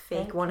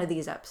fake one of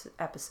these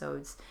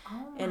episodes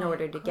in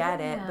order to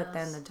get it, but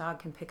then the dog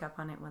can pick up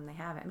on it when they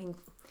have it. I mean,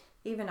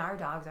 even our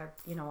dogs,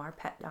 our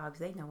pet dogs,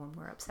 they know when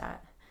we're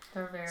upset.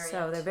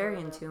 They're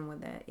very in tune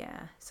with it. Yeah.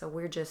 So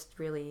we're just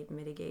really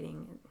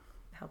mitigating and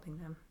helping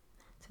them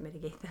to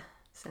mitigate the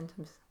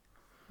symptoms.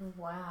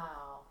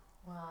 Wow.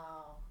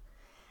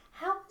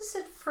 How is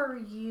it for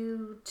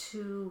you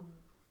to,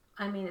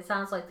 it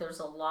sounds like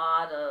there's a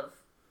lot of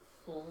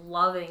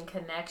loving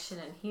connection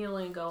and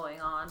healing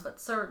going on,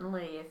 but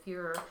certainly if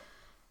you're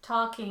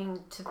talking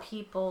to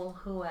people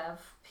who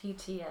have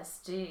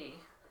PTSD,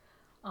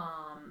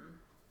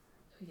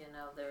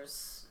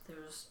 there's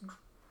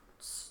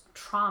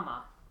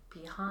trauma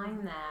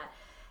behind that.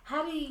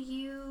 How do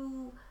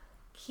you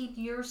keep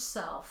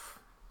yourself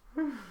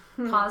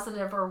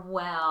positive or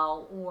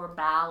well or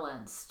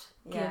balanced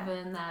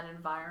given that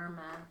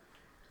environment?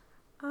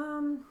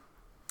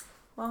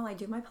 Well, I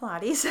do my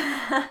Pilates.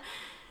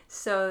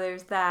 So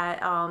there's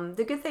that.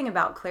 The good thing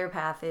about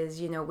ClearPath is,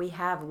 we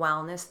have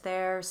wellness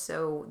there.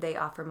 So they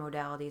offer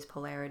modalities,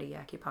 polarity,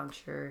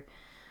 acupuncture.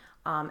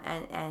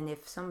 And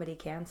if somebody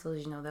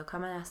cancels, they'll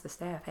come and ask the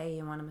staff, hey,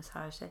 you want a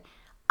massage today?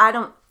 I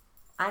don't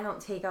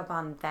take up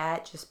on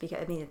that just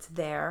because, it's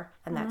there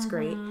and that's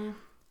great.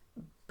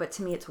 But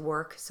to me, it's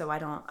work. So I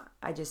don't know,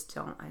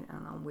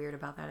 I'm weird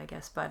about that, I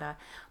guess. But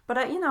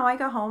I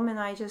go home and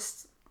I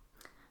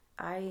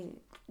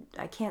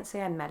can't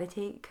say I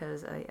meditate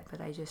but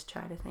I just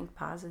try to think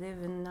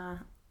positive and I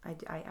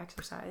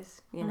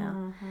exercise,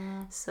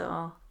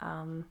 So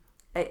I'm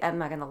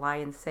not going to lie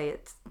and say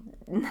it's,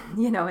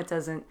 it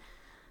doesn't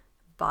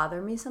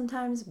bother me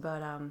sometimes,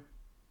 but,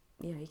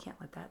 you can't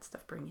let that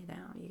stuff bring you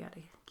down. You got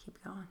to keep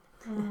going.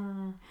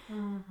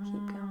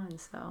 Keep going,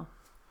 so.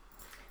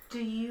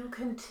 Do you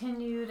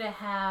continue to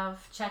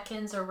have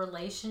check-ins or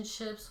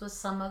relationships with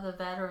some of the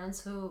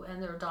veterans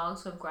and their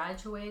dogs who have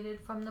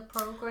graduated from the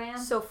program?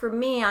 So for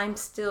me, I'm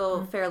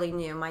still fairly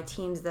new. My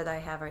teams that I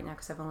have right now,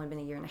 because I've only been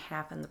a year and a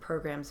half in the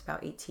program's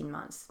about 18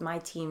 months. My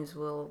teams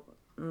will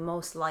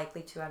most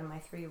likely 2 out of my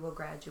 3 will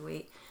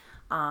graduate.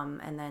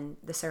 And then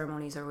the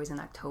ceremonies are always in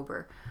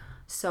October.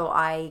 So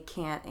I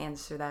can't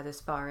answer that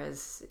as far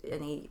as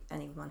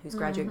anyone who's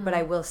graduated. But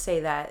I will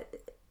say that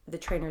the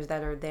trainers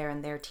that are there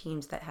and their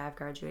teams that have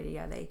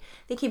graduated,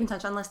 they keep in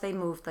touch unless they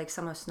move. Like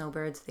some of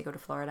snowbirds, they go to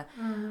Florida.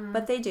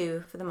 But they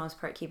do, for the most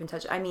part, keep in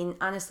touch.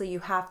 Honestly,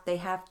 I've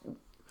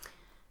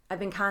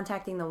been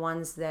contacting the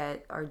ones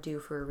that are due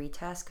for a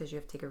retest because you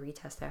have to take a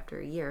retest after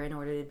a year in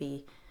order to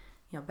be,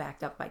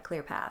 backed up by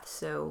ClearPath.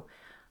 So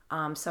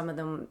some of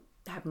them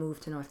have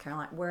moved to North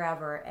Carolina,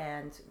 wherever,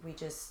 and we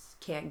just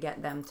can't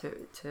get them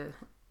to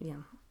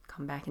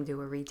come back and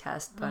do a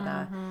retest.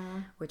 But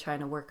we're trying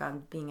to work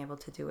on being able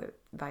to do it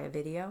via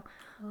video.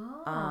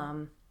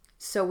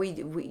 So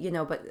we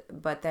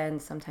but then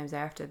sometimes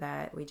after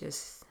that we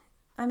just,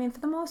 for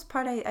the most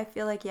part, I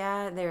feel like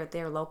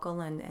they're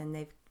local and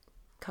they've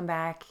come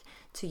back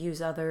to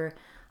use other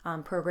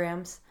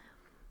programs.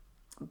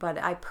 But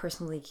I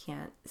personally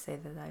can't say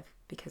that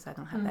because I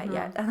don't have that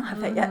yet. I don't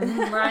have that yet.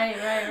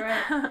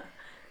 Right.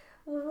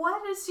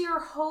 What is your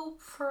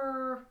hope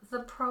for the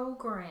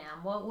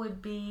program? What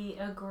would be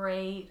a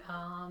great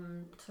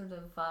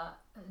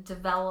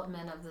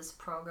development of this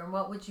program?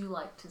 What would you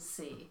like to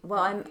see?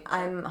 Well,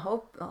 I'm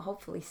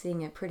hopefully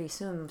seeing it pretty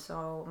soon.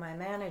 So my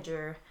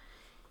manager,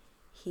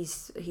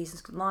 he's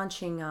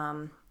launching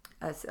a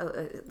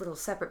little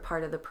separate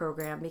part of the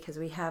program because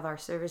we have our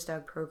service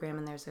dog program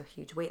and there's a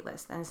huge wait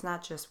list. And it's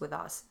not just with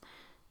us.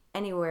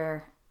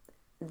 Anywhere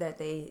that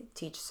they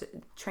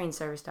train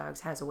service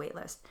dogs has a wait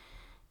list.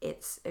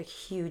 It's a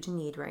huge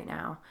need right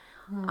now.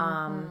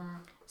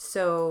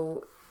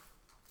 So,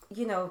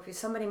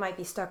 somebody might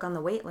be stuck on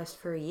the wait list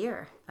for a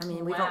year.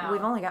 We've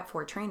only got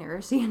 4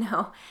 trainers, and you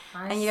got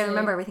to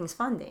remember everything's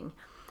funding.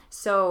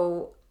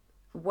 So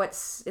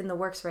what's in the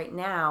works right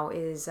now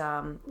is,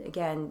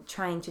 again,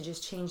 trying to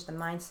just change the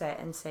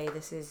mindset and say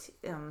this is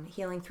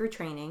healing through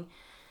training.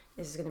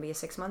 This is going to be a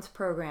 6-month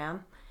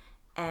program.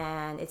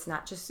 And it's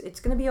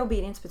going to be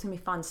obedience, but it's going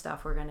to be fun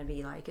stuff. We're going to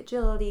be like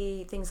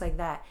agility, things like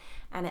that.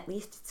 And at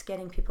least it's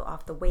getting people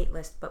off the wait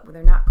list, but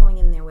they're not going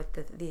in there with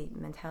the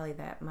mentality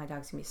that my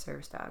dog's going to be a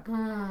service dog.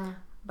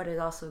 But it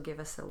also gives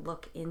us a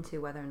look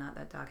into whether or not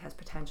that dog has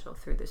potential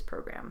through this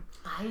program.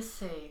 I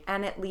see.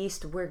 And at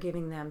least we're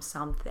giving them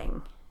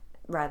something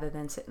rather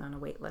than sitting on a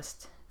wait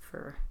list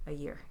for a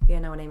year. You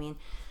know what I mean?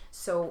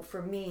 So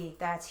for me,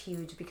 that's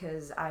huge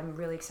because I'm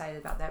really excited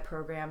about that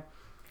program.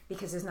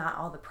 Because there's not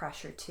all the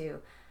pressure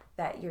too,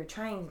 that you're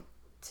trying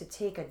to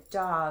take a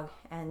dog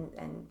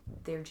and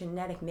their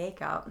genetic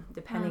makeup,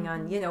 depending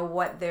on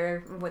what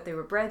they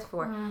were bred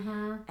for,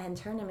 and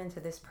turn them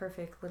into this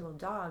perfect little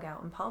dog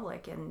out in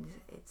public. And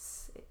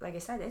it's like I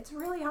said, it's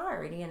really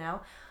hard,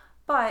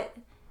 But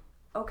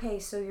okay,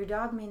 so your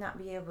dog may not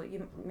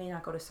you may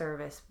not go to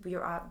service,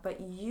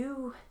 but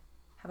you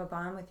have a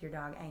bond with your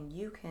dog, and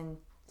you can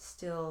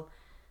still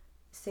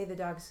say the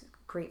dog's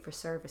great for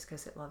service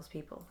because it loves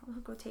people.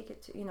 Go take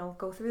it to,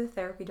 go through the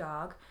therapy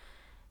dog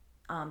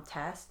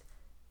test.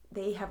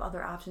 They have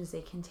other options.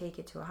 They can take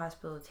it to a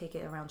hospital, take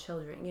it around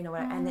children,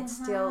 and it's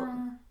still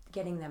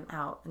getting them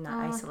out and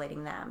not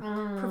isolating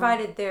them,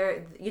 provided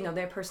they're,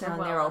 their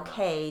personnel and they're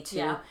okay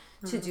to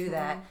do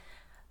that.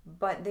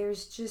 But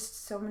there's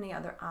just so many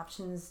other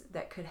options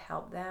that could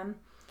help them.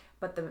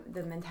 But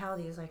the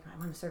mentality is like, I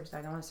want a service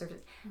dog,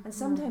 And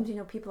sometimes,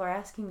 people are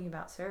asking me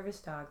about service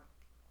dog.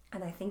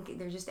 And I think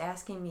they're just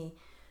asking me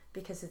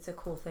because it's a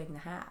cool thing to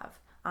have,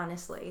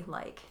 honestly.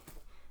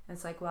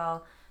 It's like,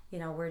 well,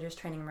 we're just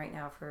training right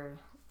now for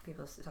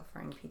people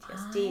suffering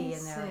PTSD.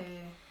 And they're like,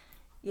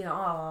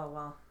 oh,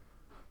 well,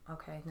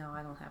 okay, no,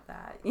 I don't have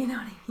that. You know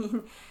what I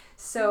mean?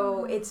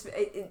 So it's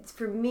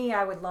for me,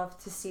 I would love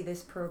to see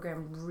this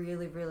program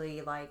really,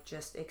 really like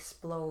just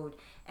explode.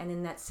 And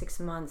in that 6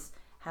 months,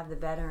 have the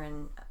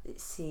veteran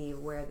see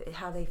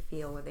how they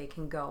feel, where they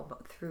can go,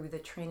 but through the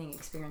training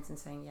experience and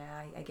saying,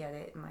 yeah, I get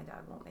it. My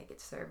dog won't make it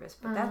service,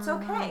 but that's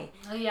okay.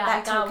 Oh, yeah,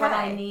 that's I got okay. what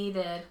I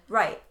needed.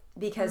 Right.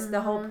 Because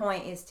the whole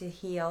point is to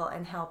heal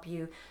and help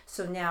you.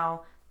 So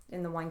now,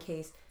 in the one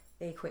case,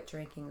 they quit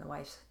drinking. The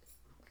wife's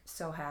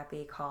so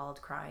happy,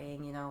 called,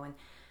 crying, and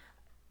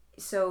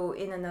so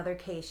in another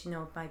case, it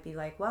might be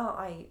like, well,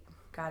 I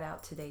got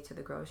out today to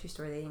the grocery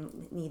store. They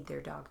didn't need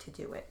their dog to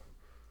do it,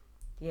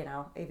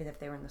 even if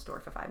they were in the store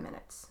for 5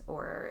 minutes.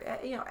 Or,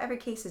 every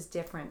case is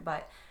different,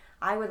 but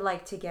I would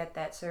like to get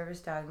that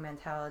service dog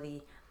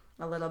mentality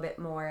a little bit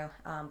more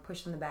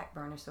pushed on the back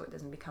burner so it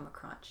doesn't become a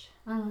crunch.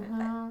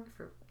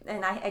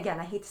 And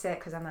I hate to say it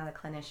because I'm not a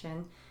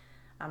clinician.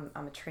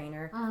 I'm a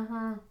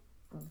trainer.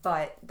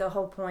 But the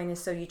whole point is,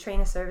 so you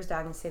train a service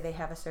dog and say they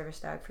have a service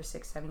dog for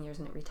 6-7 years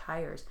and it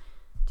retires.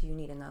 Do you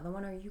need another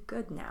one, or are you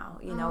good now?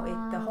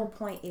 The whole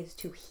point is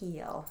to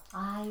heal.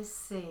 I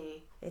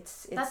see.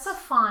 It's that's a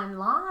fine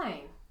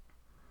line.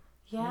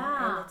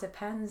 Yeah. And it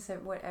depends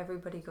on what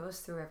everybody goes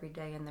through every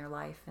day in their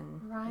life,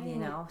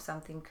 and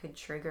something could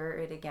trigger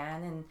it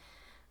again.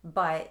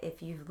 But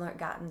if you've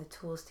gotten the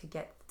tools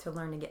to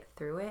learn to get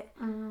through it,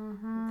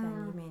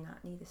 then you may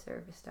not need a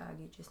service dog.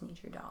 You just need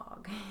your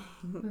dog.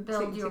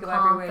 Build your go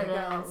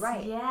confidence.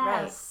 Right.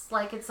 Yes.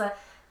 Right. Like it's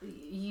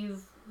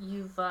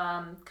you've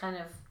kind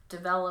of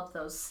developed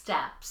those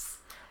steps.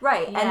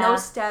 Right. Yeah. And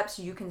those steps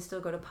you can still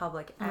go to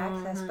public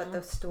access, but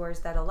the stores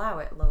that allow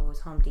it,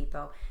 Lowe's, Home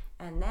Depot,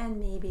 and then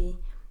maybe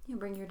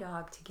bring your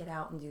dog to get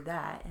out and do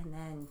that, and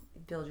then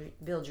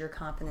build your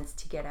confidence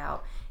to get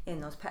out in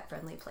those pet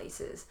friendly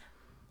places.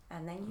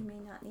 And then you may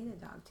not need a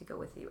dog to go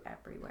with you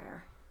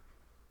everywhere.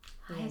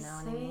 I see.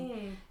 What I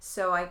mean?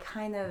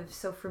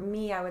 So for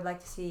me, I would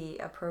like to see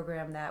a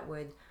program that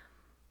would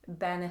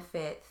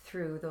benefit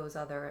through those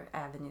other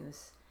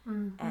avenues,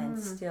 and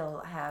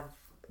still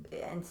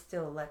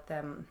let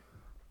them,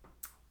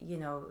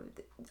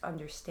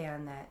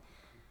 understand that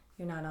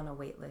you're not on a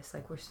wait list.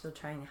 Like, we're still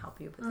trying to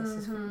help you, but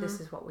this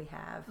is what we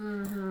have.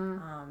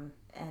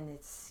 And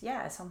it's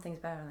something's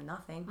better than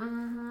nothing.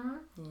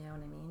 You know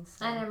what I mean?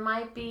 So. And it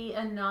might be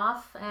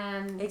enough,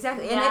 and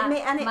exactly, and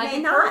it may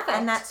not,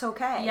 and that's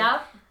okay.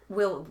 Yep.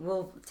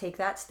 We'll take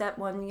that step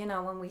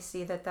when we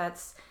see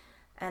that's,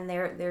 and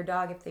their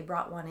dog, if they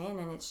brought one in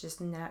and it's just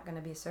not going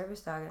to be a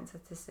service dog, and so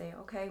to say,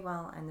 okay,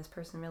 well, and this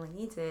person really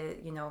needs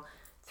it,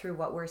 through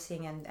what we're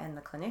seeing and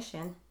the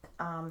clinician,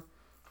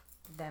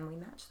 then we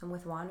match them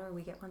with one, or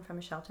we get one from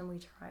a shelter and we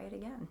try it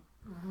again.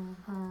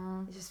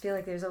 I just feel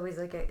like there's always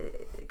like a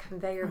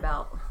conveyor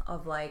belt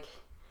of like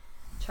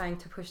trying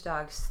to push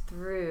dogs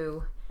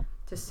through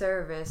to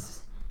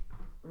service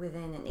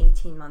within an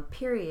 18-month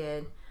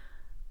period,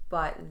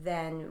 but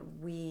then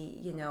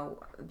we,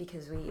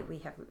 because we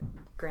have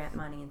grant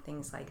money and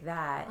things like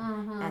that,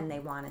 and they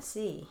want to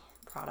see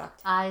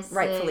product. I see.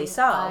 Rightfully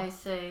so. I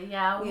see.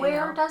 Yeah.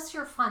 Where does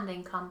your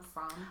funding come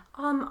from?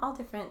 All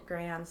different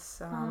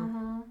grants.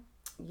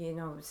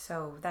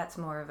 So that's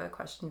more of a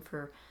question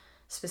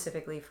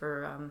specifically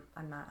for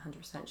I'm not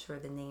 100% sure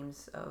the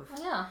names of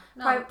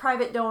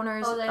private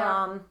donors. Oh, they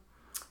are.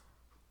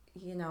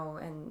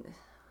 And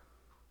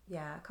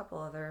a couple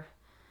other,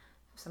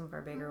 some of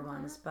our bigger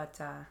ones, but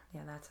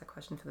that's a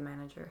question for the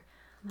manager.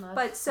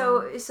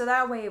 So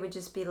that way it would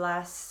just be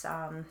less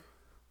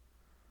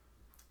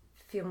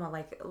feel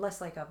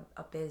less like a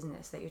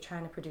business, that you're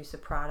trying to produce a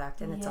product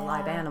and it's a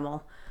live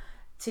animal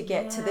to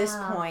get to this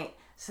point,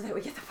 so that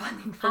we get the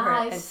funding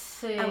for it.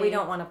 And we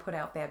don't want to put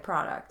out bad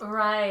product.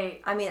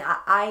 Right. I mean,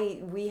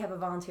 we have a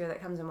volunteer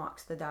that comes and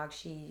walks the dog.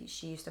 She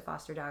used to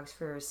foster dogs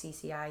for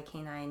CCI,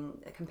 Canine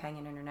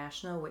Companion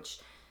International, which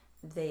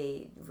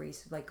they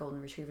raise like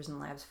golden retrievers and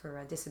labs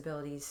for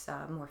disabilities,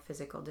 more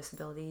physical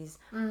disabilities.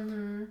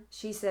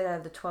 She said out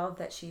of the 12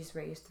 that she's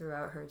raised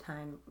throughout her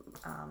time,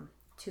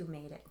 2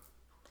 made it.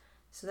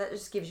 So that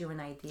just gives you an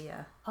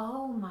idea.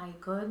 Oh my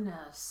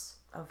goodness.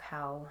 Of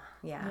how,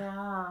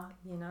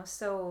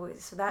 so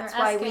that's They're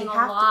why we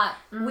have lot.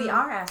 to. We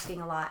are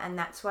asking a lot, and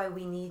that's why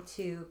we need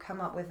to come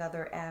up with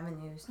other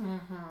avenues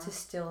to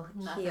still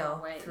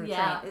heal through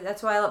training.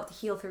 That's why I love to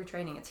heal through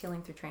training. It's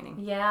healing through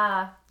training.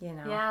 Yeah.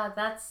 Yeah,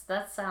 that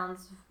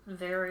sounds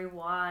very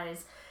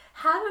wise.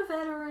 How do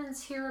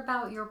veterans hear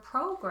about your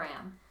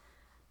program?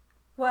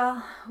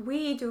 Well,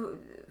 we do.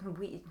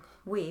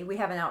 We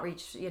have an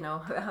outreach,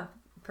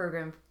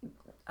 program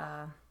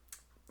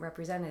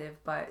representative,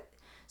 but.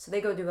 So they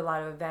go do a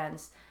lot of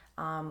events.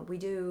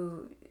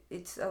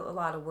 It's a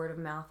lot of word of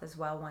mouth as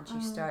well once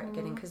you start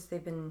getting, because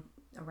they've been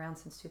around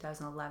since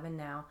 2011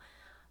 now.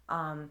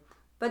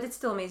 But it's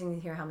still amazing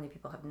to hear how many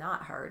people have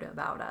not heard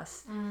about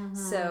us.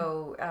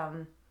 So,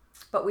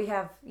 but we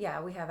have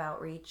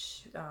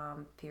outreach,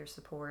 peer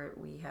support,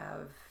 we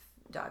have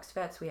Dogs to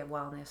Vets, we have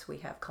wellness, we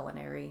have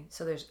culinary.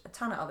 So there's a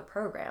ton of other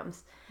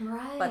programs.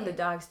 Right. But the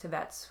Dogs to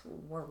Vets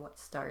were what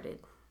started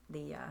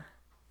the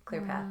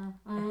clear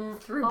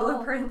path through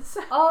blueprints.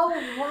 Oh,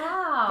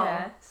 wow.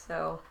 Yeah,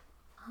 so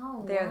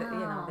they're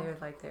they're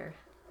like they're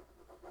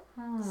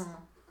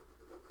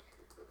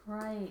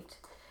right.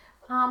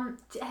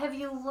 Have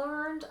you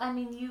learned? I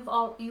mean, you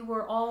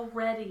were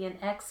already an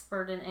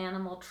expert in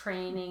animal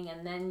training,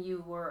 and then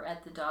you were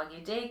at the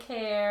doggy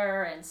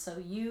daycare, and so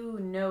you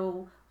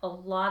know a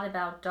lot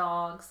about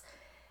dogs.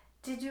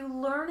 Did you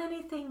learn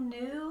anything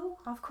new?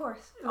 Of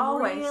course.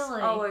 Always.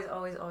 Really?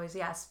 Always,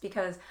 yes.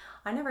 Because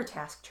I never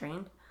task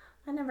trained.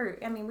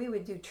 We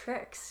would do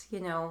tricks,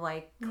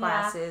 like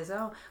classes.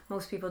 Oh,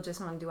 most people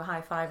just want to do a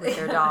high five with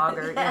their dog.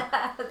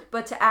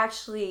 But to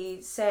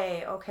actually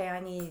say, okay, I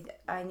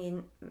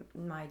need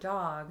my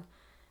dog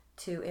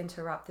to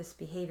interrupt this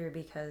behavior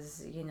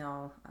because,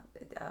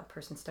 a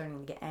person's starting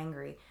to get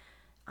angry.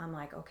 I'm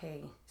like,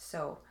 okay,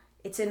 so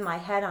it's in my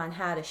head on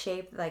how to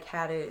shape, like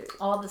how to...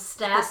 all the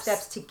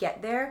steps to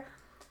get there.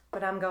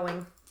 But I'm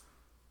going,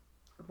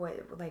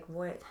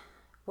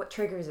 what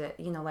triggers it?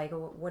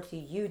 What do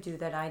you do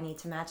that I need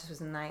to match this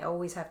with? And I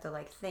always have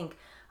to think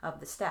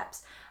of the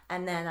steps.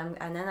 And then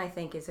I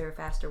think, is there a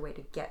faster way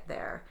to get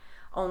there?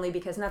 Only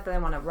because, not that I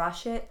want to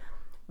rush it,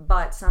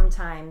 but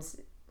sometimes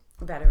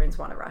veterans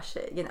want to rush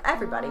it.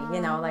 Everybody,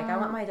 I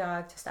want my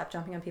dog to stop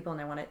jumping on people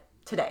and I want it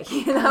today,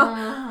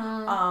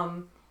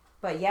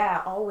 But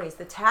yeah, always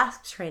the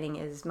task training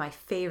is my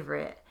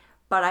favorite.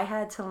 But I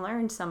had to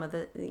learn some of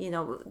the,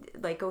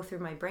 go through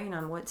my brain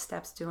on what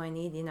steps do I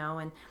need,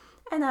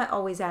 and I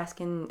always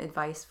asking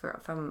advice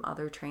from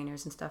other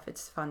trainers and stuff.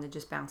 It's fun to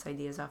just bounce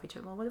ideas off each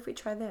other. Well, what if we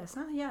try this?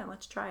 Oh, yeah,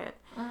 let's try it.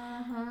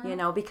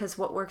 Because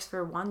what works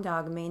for one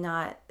dog may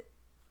not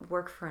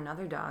work for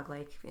another dog.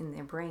 Like in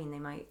their brain, they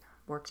might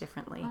work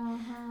differently.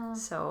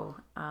 So,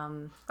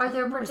 are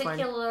there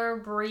particular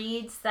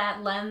breeds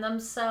that lend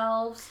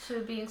themselves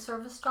to being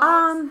service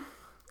dogs?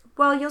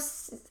 Well,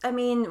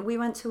 we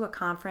went to a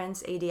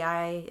conference,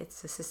 ADI,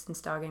 it's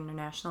Assistance Dog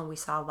International. We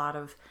saw a lot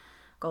of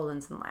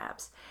Goldens and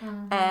Labs.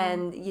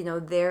 And,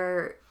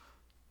 they're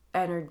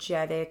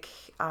energetic,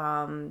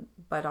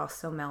 but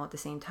also mellow at the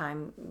same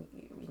time.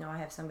 I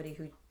have somebody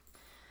who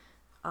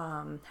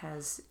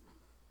has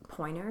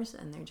pointers,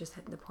 and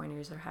the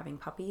pointers are having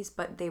puppies,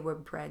 but they were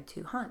bred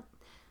to hunt.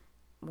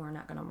 We're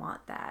not going to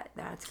want that.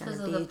 That's going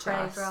to be the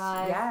prey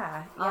drive.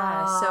 Yeah.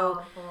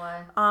 Oh,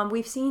 boy.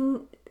 We've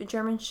seen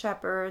German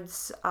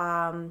Shepherds,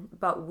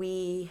 but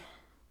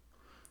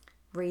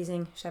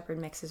raising Shepherd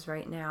mixes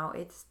right now,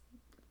 it's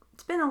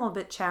been a little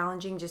bit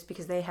challenging just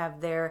because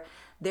they're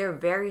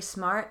very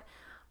smart,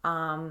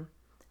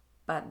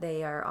 but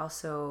they are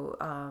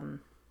also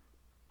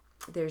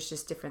there's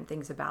just different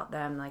things about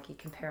them. Like you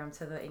compare them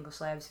to the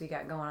English Labs we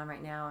got going on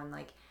right now, and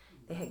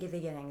they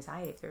get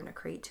anxiety if they're in a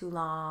crate too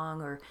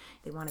long, or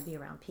they want to be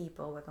around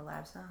people. With the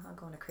Labs, I'll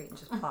go in a crate and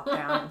just plop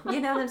down.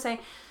 You know what I'm saying?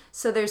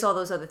 So there's all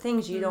those other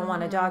things. You don't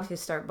want a dog to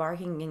start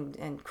barking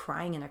and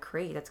crying in a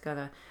crate. That's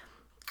gonna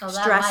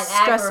stress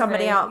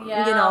somebody out.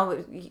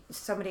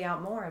 Somebody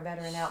out more, a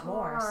veteran out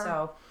more.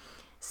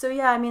 So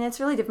yeah, it's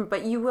really different.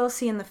 But you will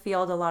see in the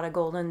field a lot of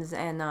Goldens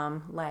and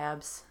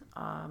Labs.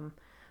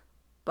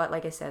 But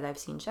like I said, I've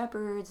seen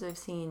Shepherds. I've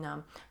seen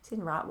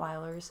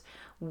Rottweilers.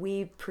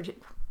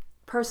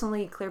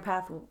 Personally,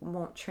 ClearPath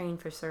won't train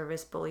for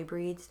service bully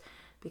breeds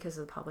because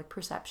of the public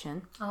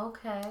perception.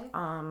 Okay.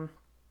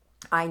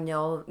 I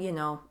know,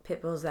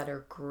 pit bulls that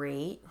are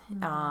great,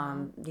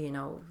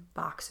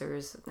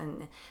 boxers,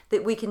 and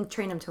that we can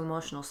train them to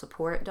emotional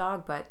support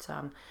dog, but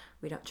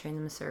we don't train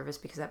them to service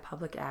because of that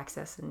public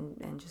access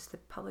and just the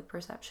public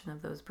perception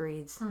of those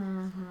breeds.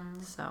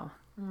 So.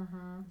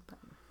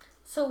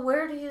 So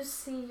where do you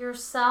see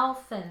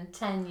yourself in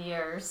 10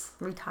 years?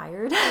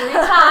 Retired,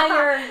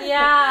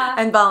 yeah.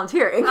 And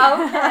volunteering.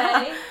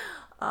 Okay.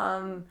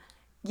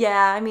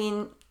 Yeah,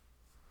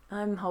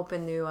 I'm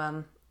hoping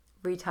to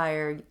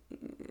retire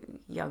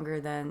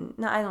younger than,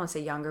 no, I don't want to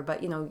say younger,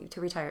 but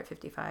to retire at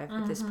 55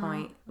 at this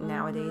point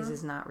nowadays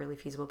is not really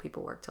feasible.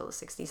 People work till the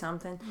 60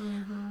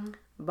 something.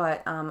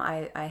 But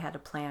I had a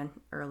plan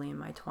early in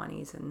my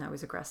 20s and I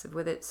was aggressive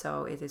with it,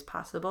 so it is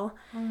possible.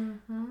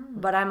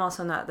 But I'm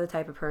also not the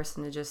type of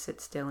person to just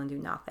sit still and do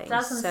nothing.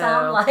 Doesn't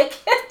sound like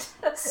it.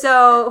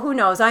 So who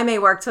knows? I may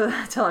work till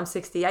I'm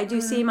 60. I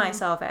do see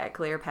myself at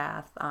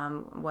ClearPath,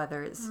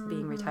 whether it's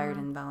being retired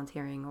and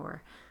volunteering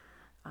or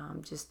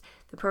just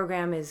the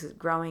program is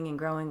growing and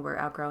growing. We're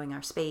outgrowing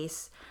our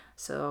space.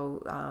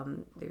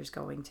 So there's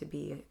going to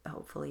be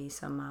hopefully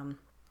some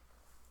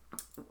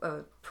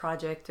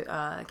project,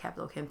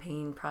 capital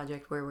campaign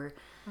project where we're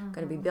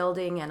going to be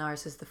building, and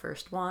ours is the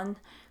first one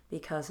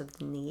because of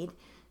the need.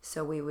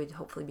 So we would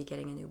hopefully be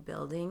getting a new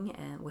building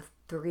and with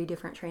 3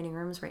 different training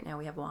rooms. Right now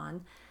we have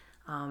 1,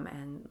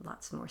 and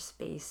lots more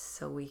space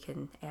so we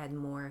can add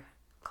more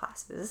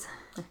classes.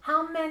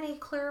 How many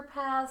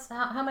ClearPaths,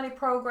 how many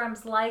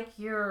programs like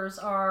yours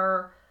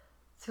are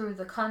through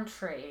the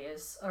country?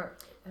 Or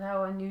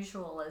how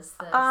unusual is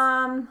this?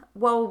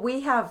 Well,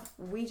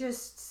 we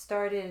just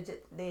started,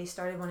 they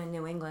started one in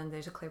New England.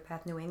 There's a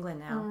ClearPath New England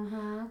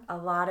now. A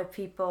lot of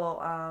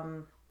people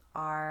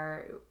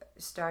are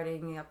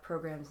starting up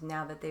programs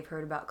now that they've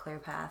heard about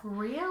ClearPath.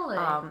 Really?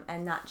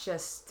 And not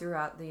just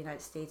throughout the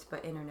United States,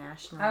 but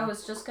internationally. I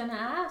was just going to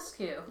ask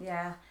you.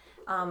 Yeah.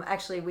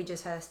 Actually, we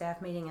just had a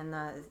staff meeting, and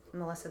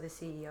Melissa, the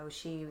CEO,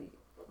 she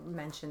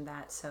mentioned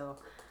that, so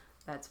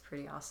that's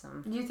pretty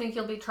awesome. Do you think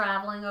you'll be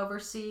traveling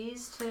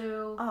overseas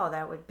to? Oh,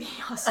 that would be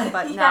awesome,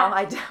 but Yeah. no,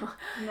 I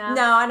don't.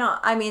 No, I don't.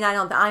 I mean,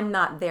 I'm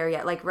not there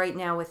yet. Like right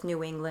now with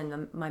New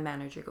England, my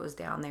manager goes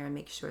down there and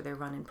makes sure they're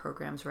running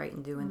programs right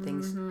and doing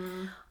things.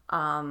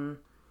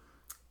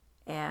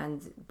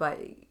 But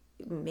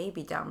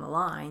maybe down the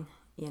line,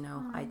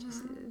 I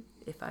just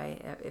if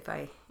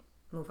I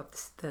move up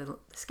the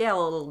scale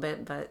a little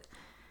bit, but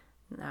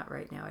not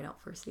right now. I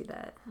don't foresee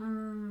that.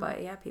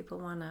 But yeah, people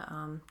want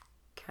to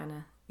kind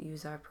of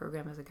use our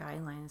program as a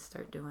guideline and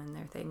start doing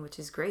their thing, which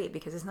is great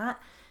because it's not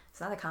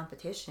a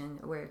competition.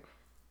 We're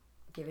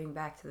giving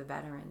back to the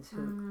veterans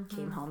who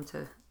came home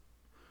to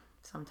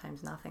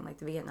sometimes nothing. Like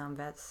the Vietnam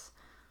vets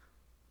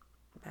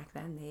back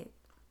then,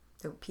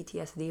 the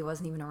PTSD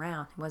wasn't even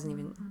around. It wasn't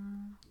even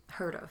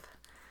heard of.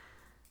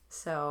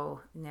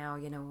 So now,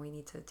 we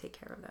need to take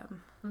care of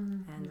them.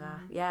 And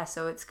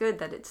so it's good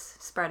that it's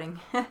spreading.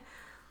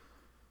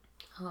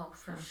 Oh,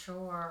 for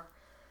sure.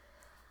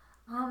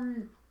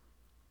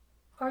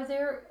 Are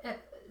there,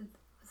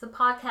 the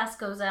podcast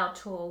goes out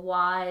to a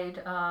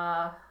wide,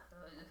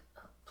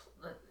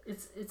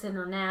 it's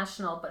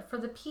international, but for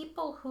the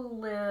people who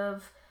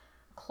live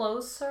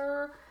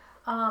closer,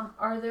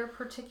 are there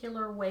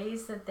particular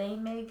ways that they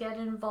may get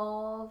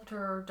involved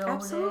or donate?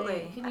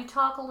 Absolutely. Can you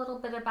talk a little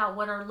bit about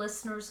what our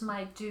listeners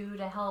might do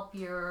to help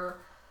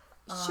your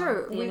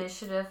the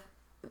initiative?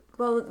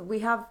 Well, we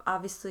have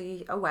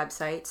obviously a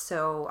website,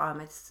 so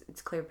it's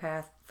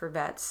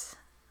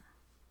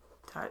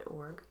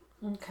clearpathforvets.org.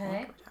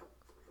 Okay.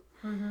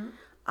 And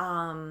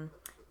on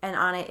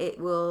it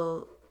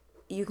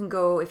you can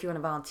go, if you want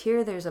to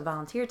volunteer, there's a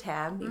volunteer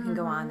tab. You can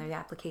go on there, the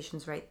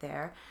application's right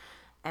there.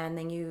 And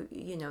then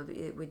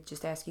it would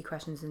just ask you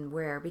questions and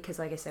where, because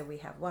like I said, we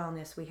have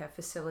wellness, we have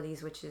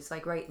facilities, which is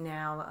like right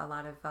now, a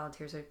lot of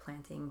volunteers are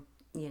planting,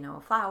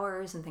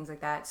 flowers and things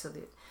like that. So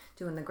they're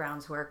doing the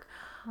grounds work,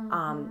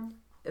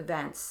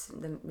 events,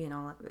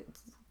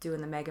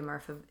 doing the Mega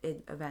Murph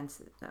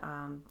events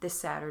this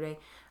Saturday,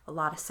 a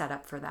lot of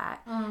setup for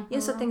that.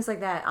 So things like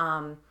that.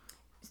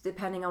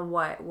 Depending on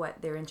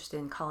what they're interested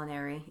in,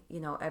 culinary.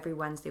 Every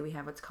Wednesday we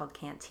have what's called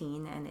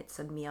Canteen, and it's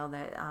a meal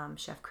that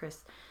Chef Chris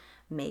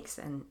makes,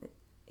 and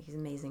he's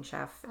an amazing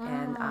chef.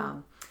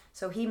 And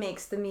so he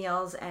makes the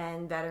meals,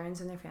 and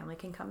veterans and their family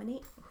can come and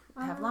eat,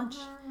 have lunch.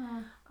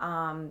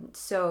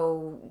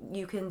 So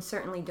you can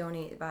certainly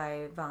donate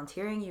by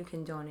volunteering. You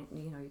can donate,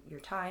 your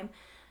time.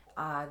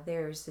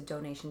 There's the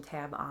donation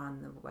tab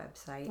on the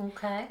website.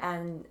 Okay.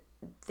 And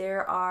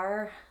there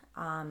are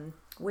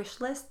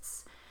wish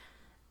lists.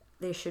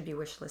 There should be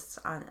wish lists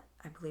on,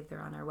 I believe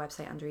they're on our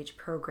website under each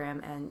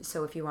program. And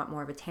so if you want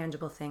more of a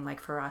tangible thing,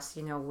 like for us,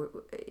 we're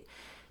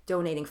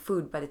donating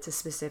food, but it's a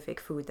specific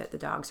food that the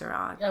dogs are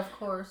on. Of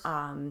course.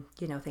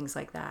 Things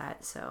like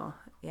that. So,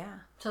 yeah.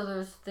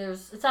 So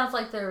there's it sounds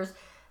like there's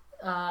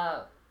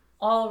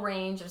all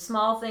range of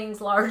small things,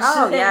 large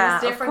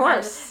things, different of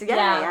course. Kinds of,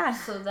 yeah.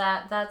 So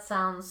that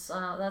sounds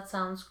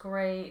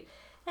great.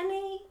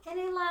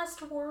 Any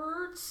last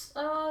words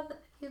that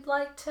you'd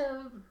like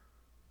to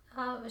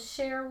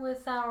share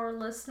with our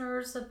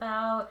listeners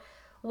about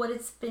what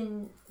it's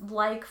been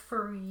like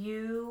for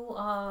you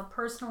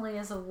personally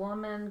as a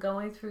woman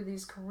going through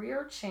these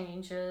career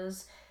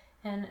changes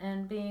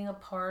and being a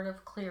part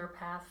of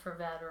ClearPath for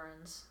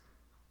Veterans?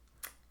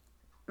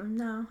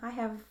 No, I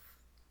have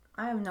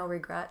no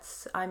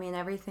regrets. I mean,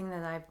 everything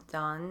that I've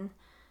done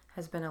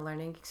has been a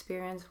learning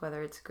experience,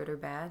 whether it's good or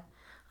bad.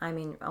 I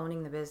mean,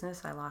 owning the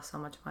business, I lost so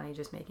much money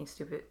just making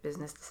stupid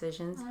business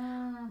decisions,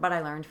 but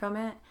I learned from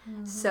it.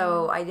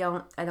 So I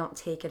don't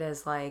take it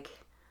as like,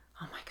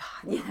 oh my God,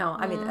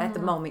 I mean, at the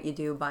moment you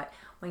do, but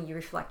when you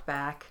reflect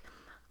back,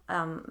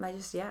 I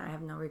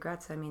have no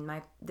regrets. I mean,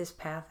 this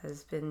path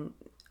has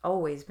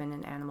always been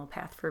an animal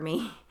path for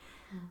me.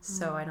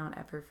 So I don't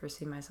ever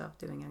foresee myself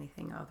doing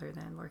anything other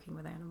than working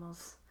with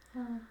animals.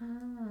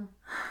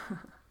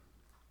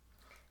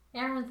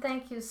 Erin,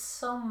 thank you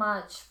so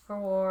much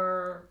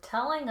for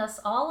telling us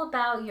all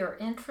about your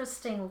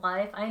interesting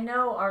life. I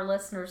know our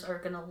listeners are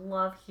going to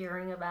love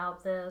hearing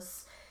about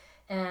this,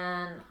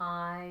 and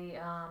I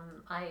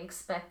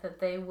expect that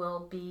they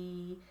will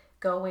be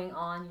going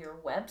on your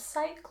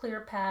website,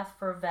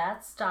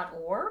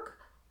 clearpathforvets.org.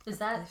 Is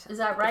that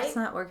right? If it's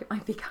not work, it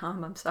might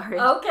become. I'm sorry.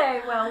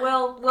 Okay,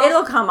 well,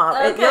 it'll come up.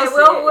 Okay,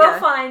 we'll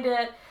find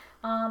it.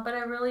 But I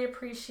really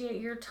appreciate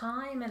your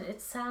time, and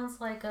it sounds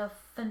like a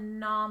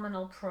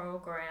phenomenal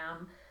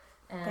program.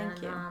 And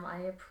thank you.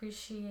 I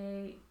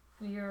appreciate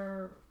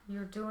your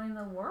doing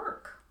the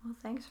work. Well,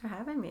 thanks for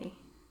having me.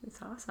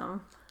 It's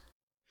awesome.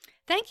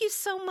 Thank you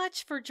so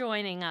much for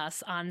joining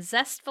us on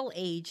Zestful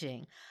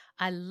Aging.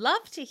 I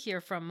love to hear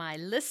from my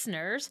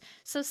listeners,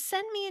 so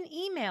send me an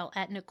email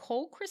at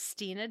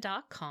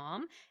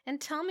NicoleChristina.com and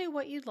tell me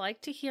what you'd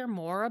like to hear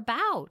more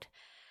about.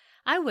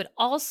 I would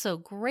also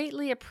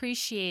greatly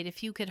appreciate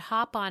if you could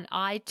hop on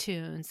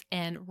iTunes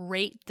and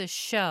rate the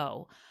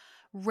show.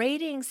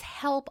 Ratings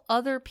help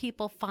other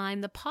people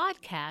find the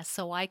podcast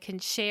so I can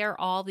share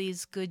all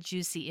these good,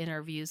 juicy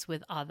interviews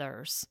with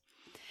others.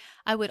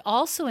 I would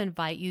also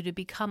invite you to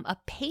become a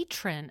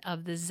patron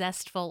of the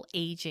Zestful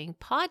Aging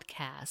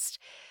podcast.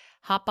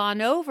 Hop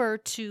on over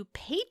to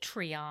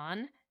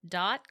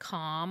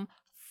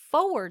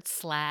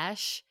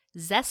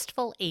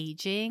patreon.com/Zestful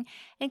Aging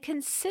and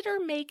consider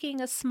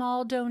making a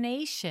small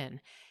donation.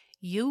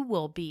 You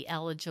will be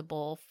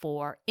eligible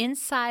for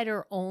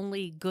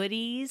insider-only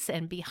goodies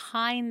and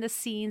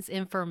behind-the-scenes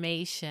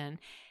information,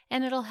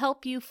 and it'll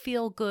help you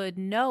feel good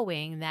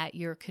knowing that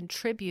you're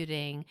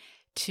contributing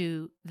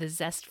to the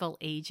Zestful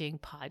Aging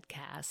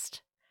podcast.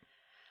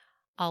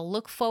 I'll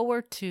look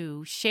forward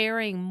to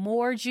sharing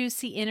more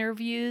juicy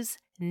interviews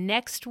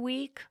next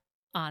week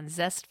on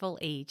Zestful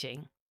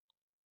Aging.